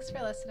 listening. Thanks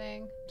for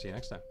listening. See you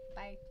next time.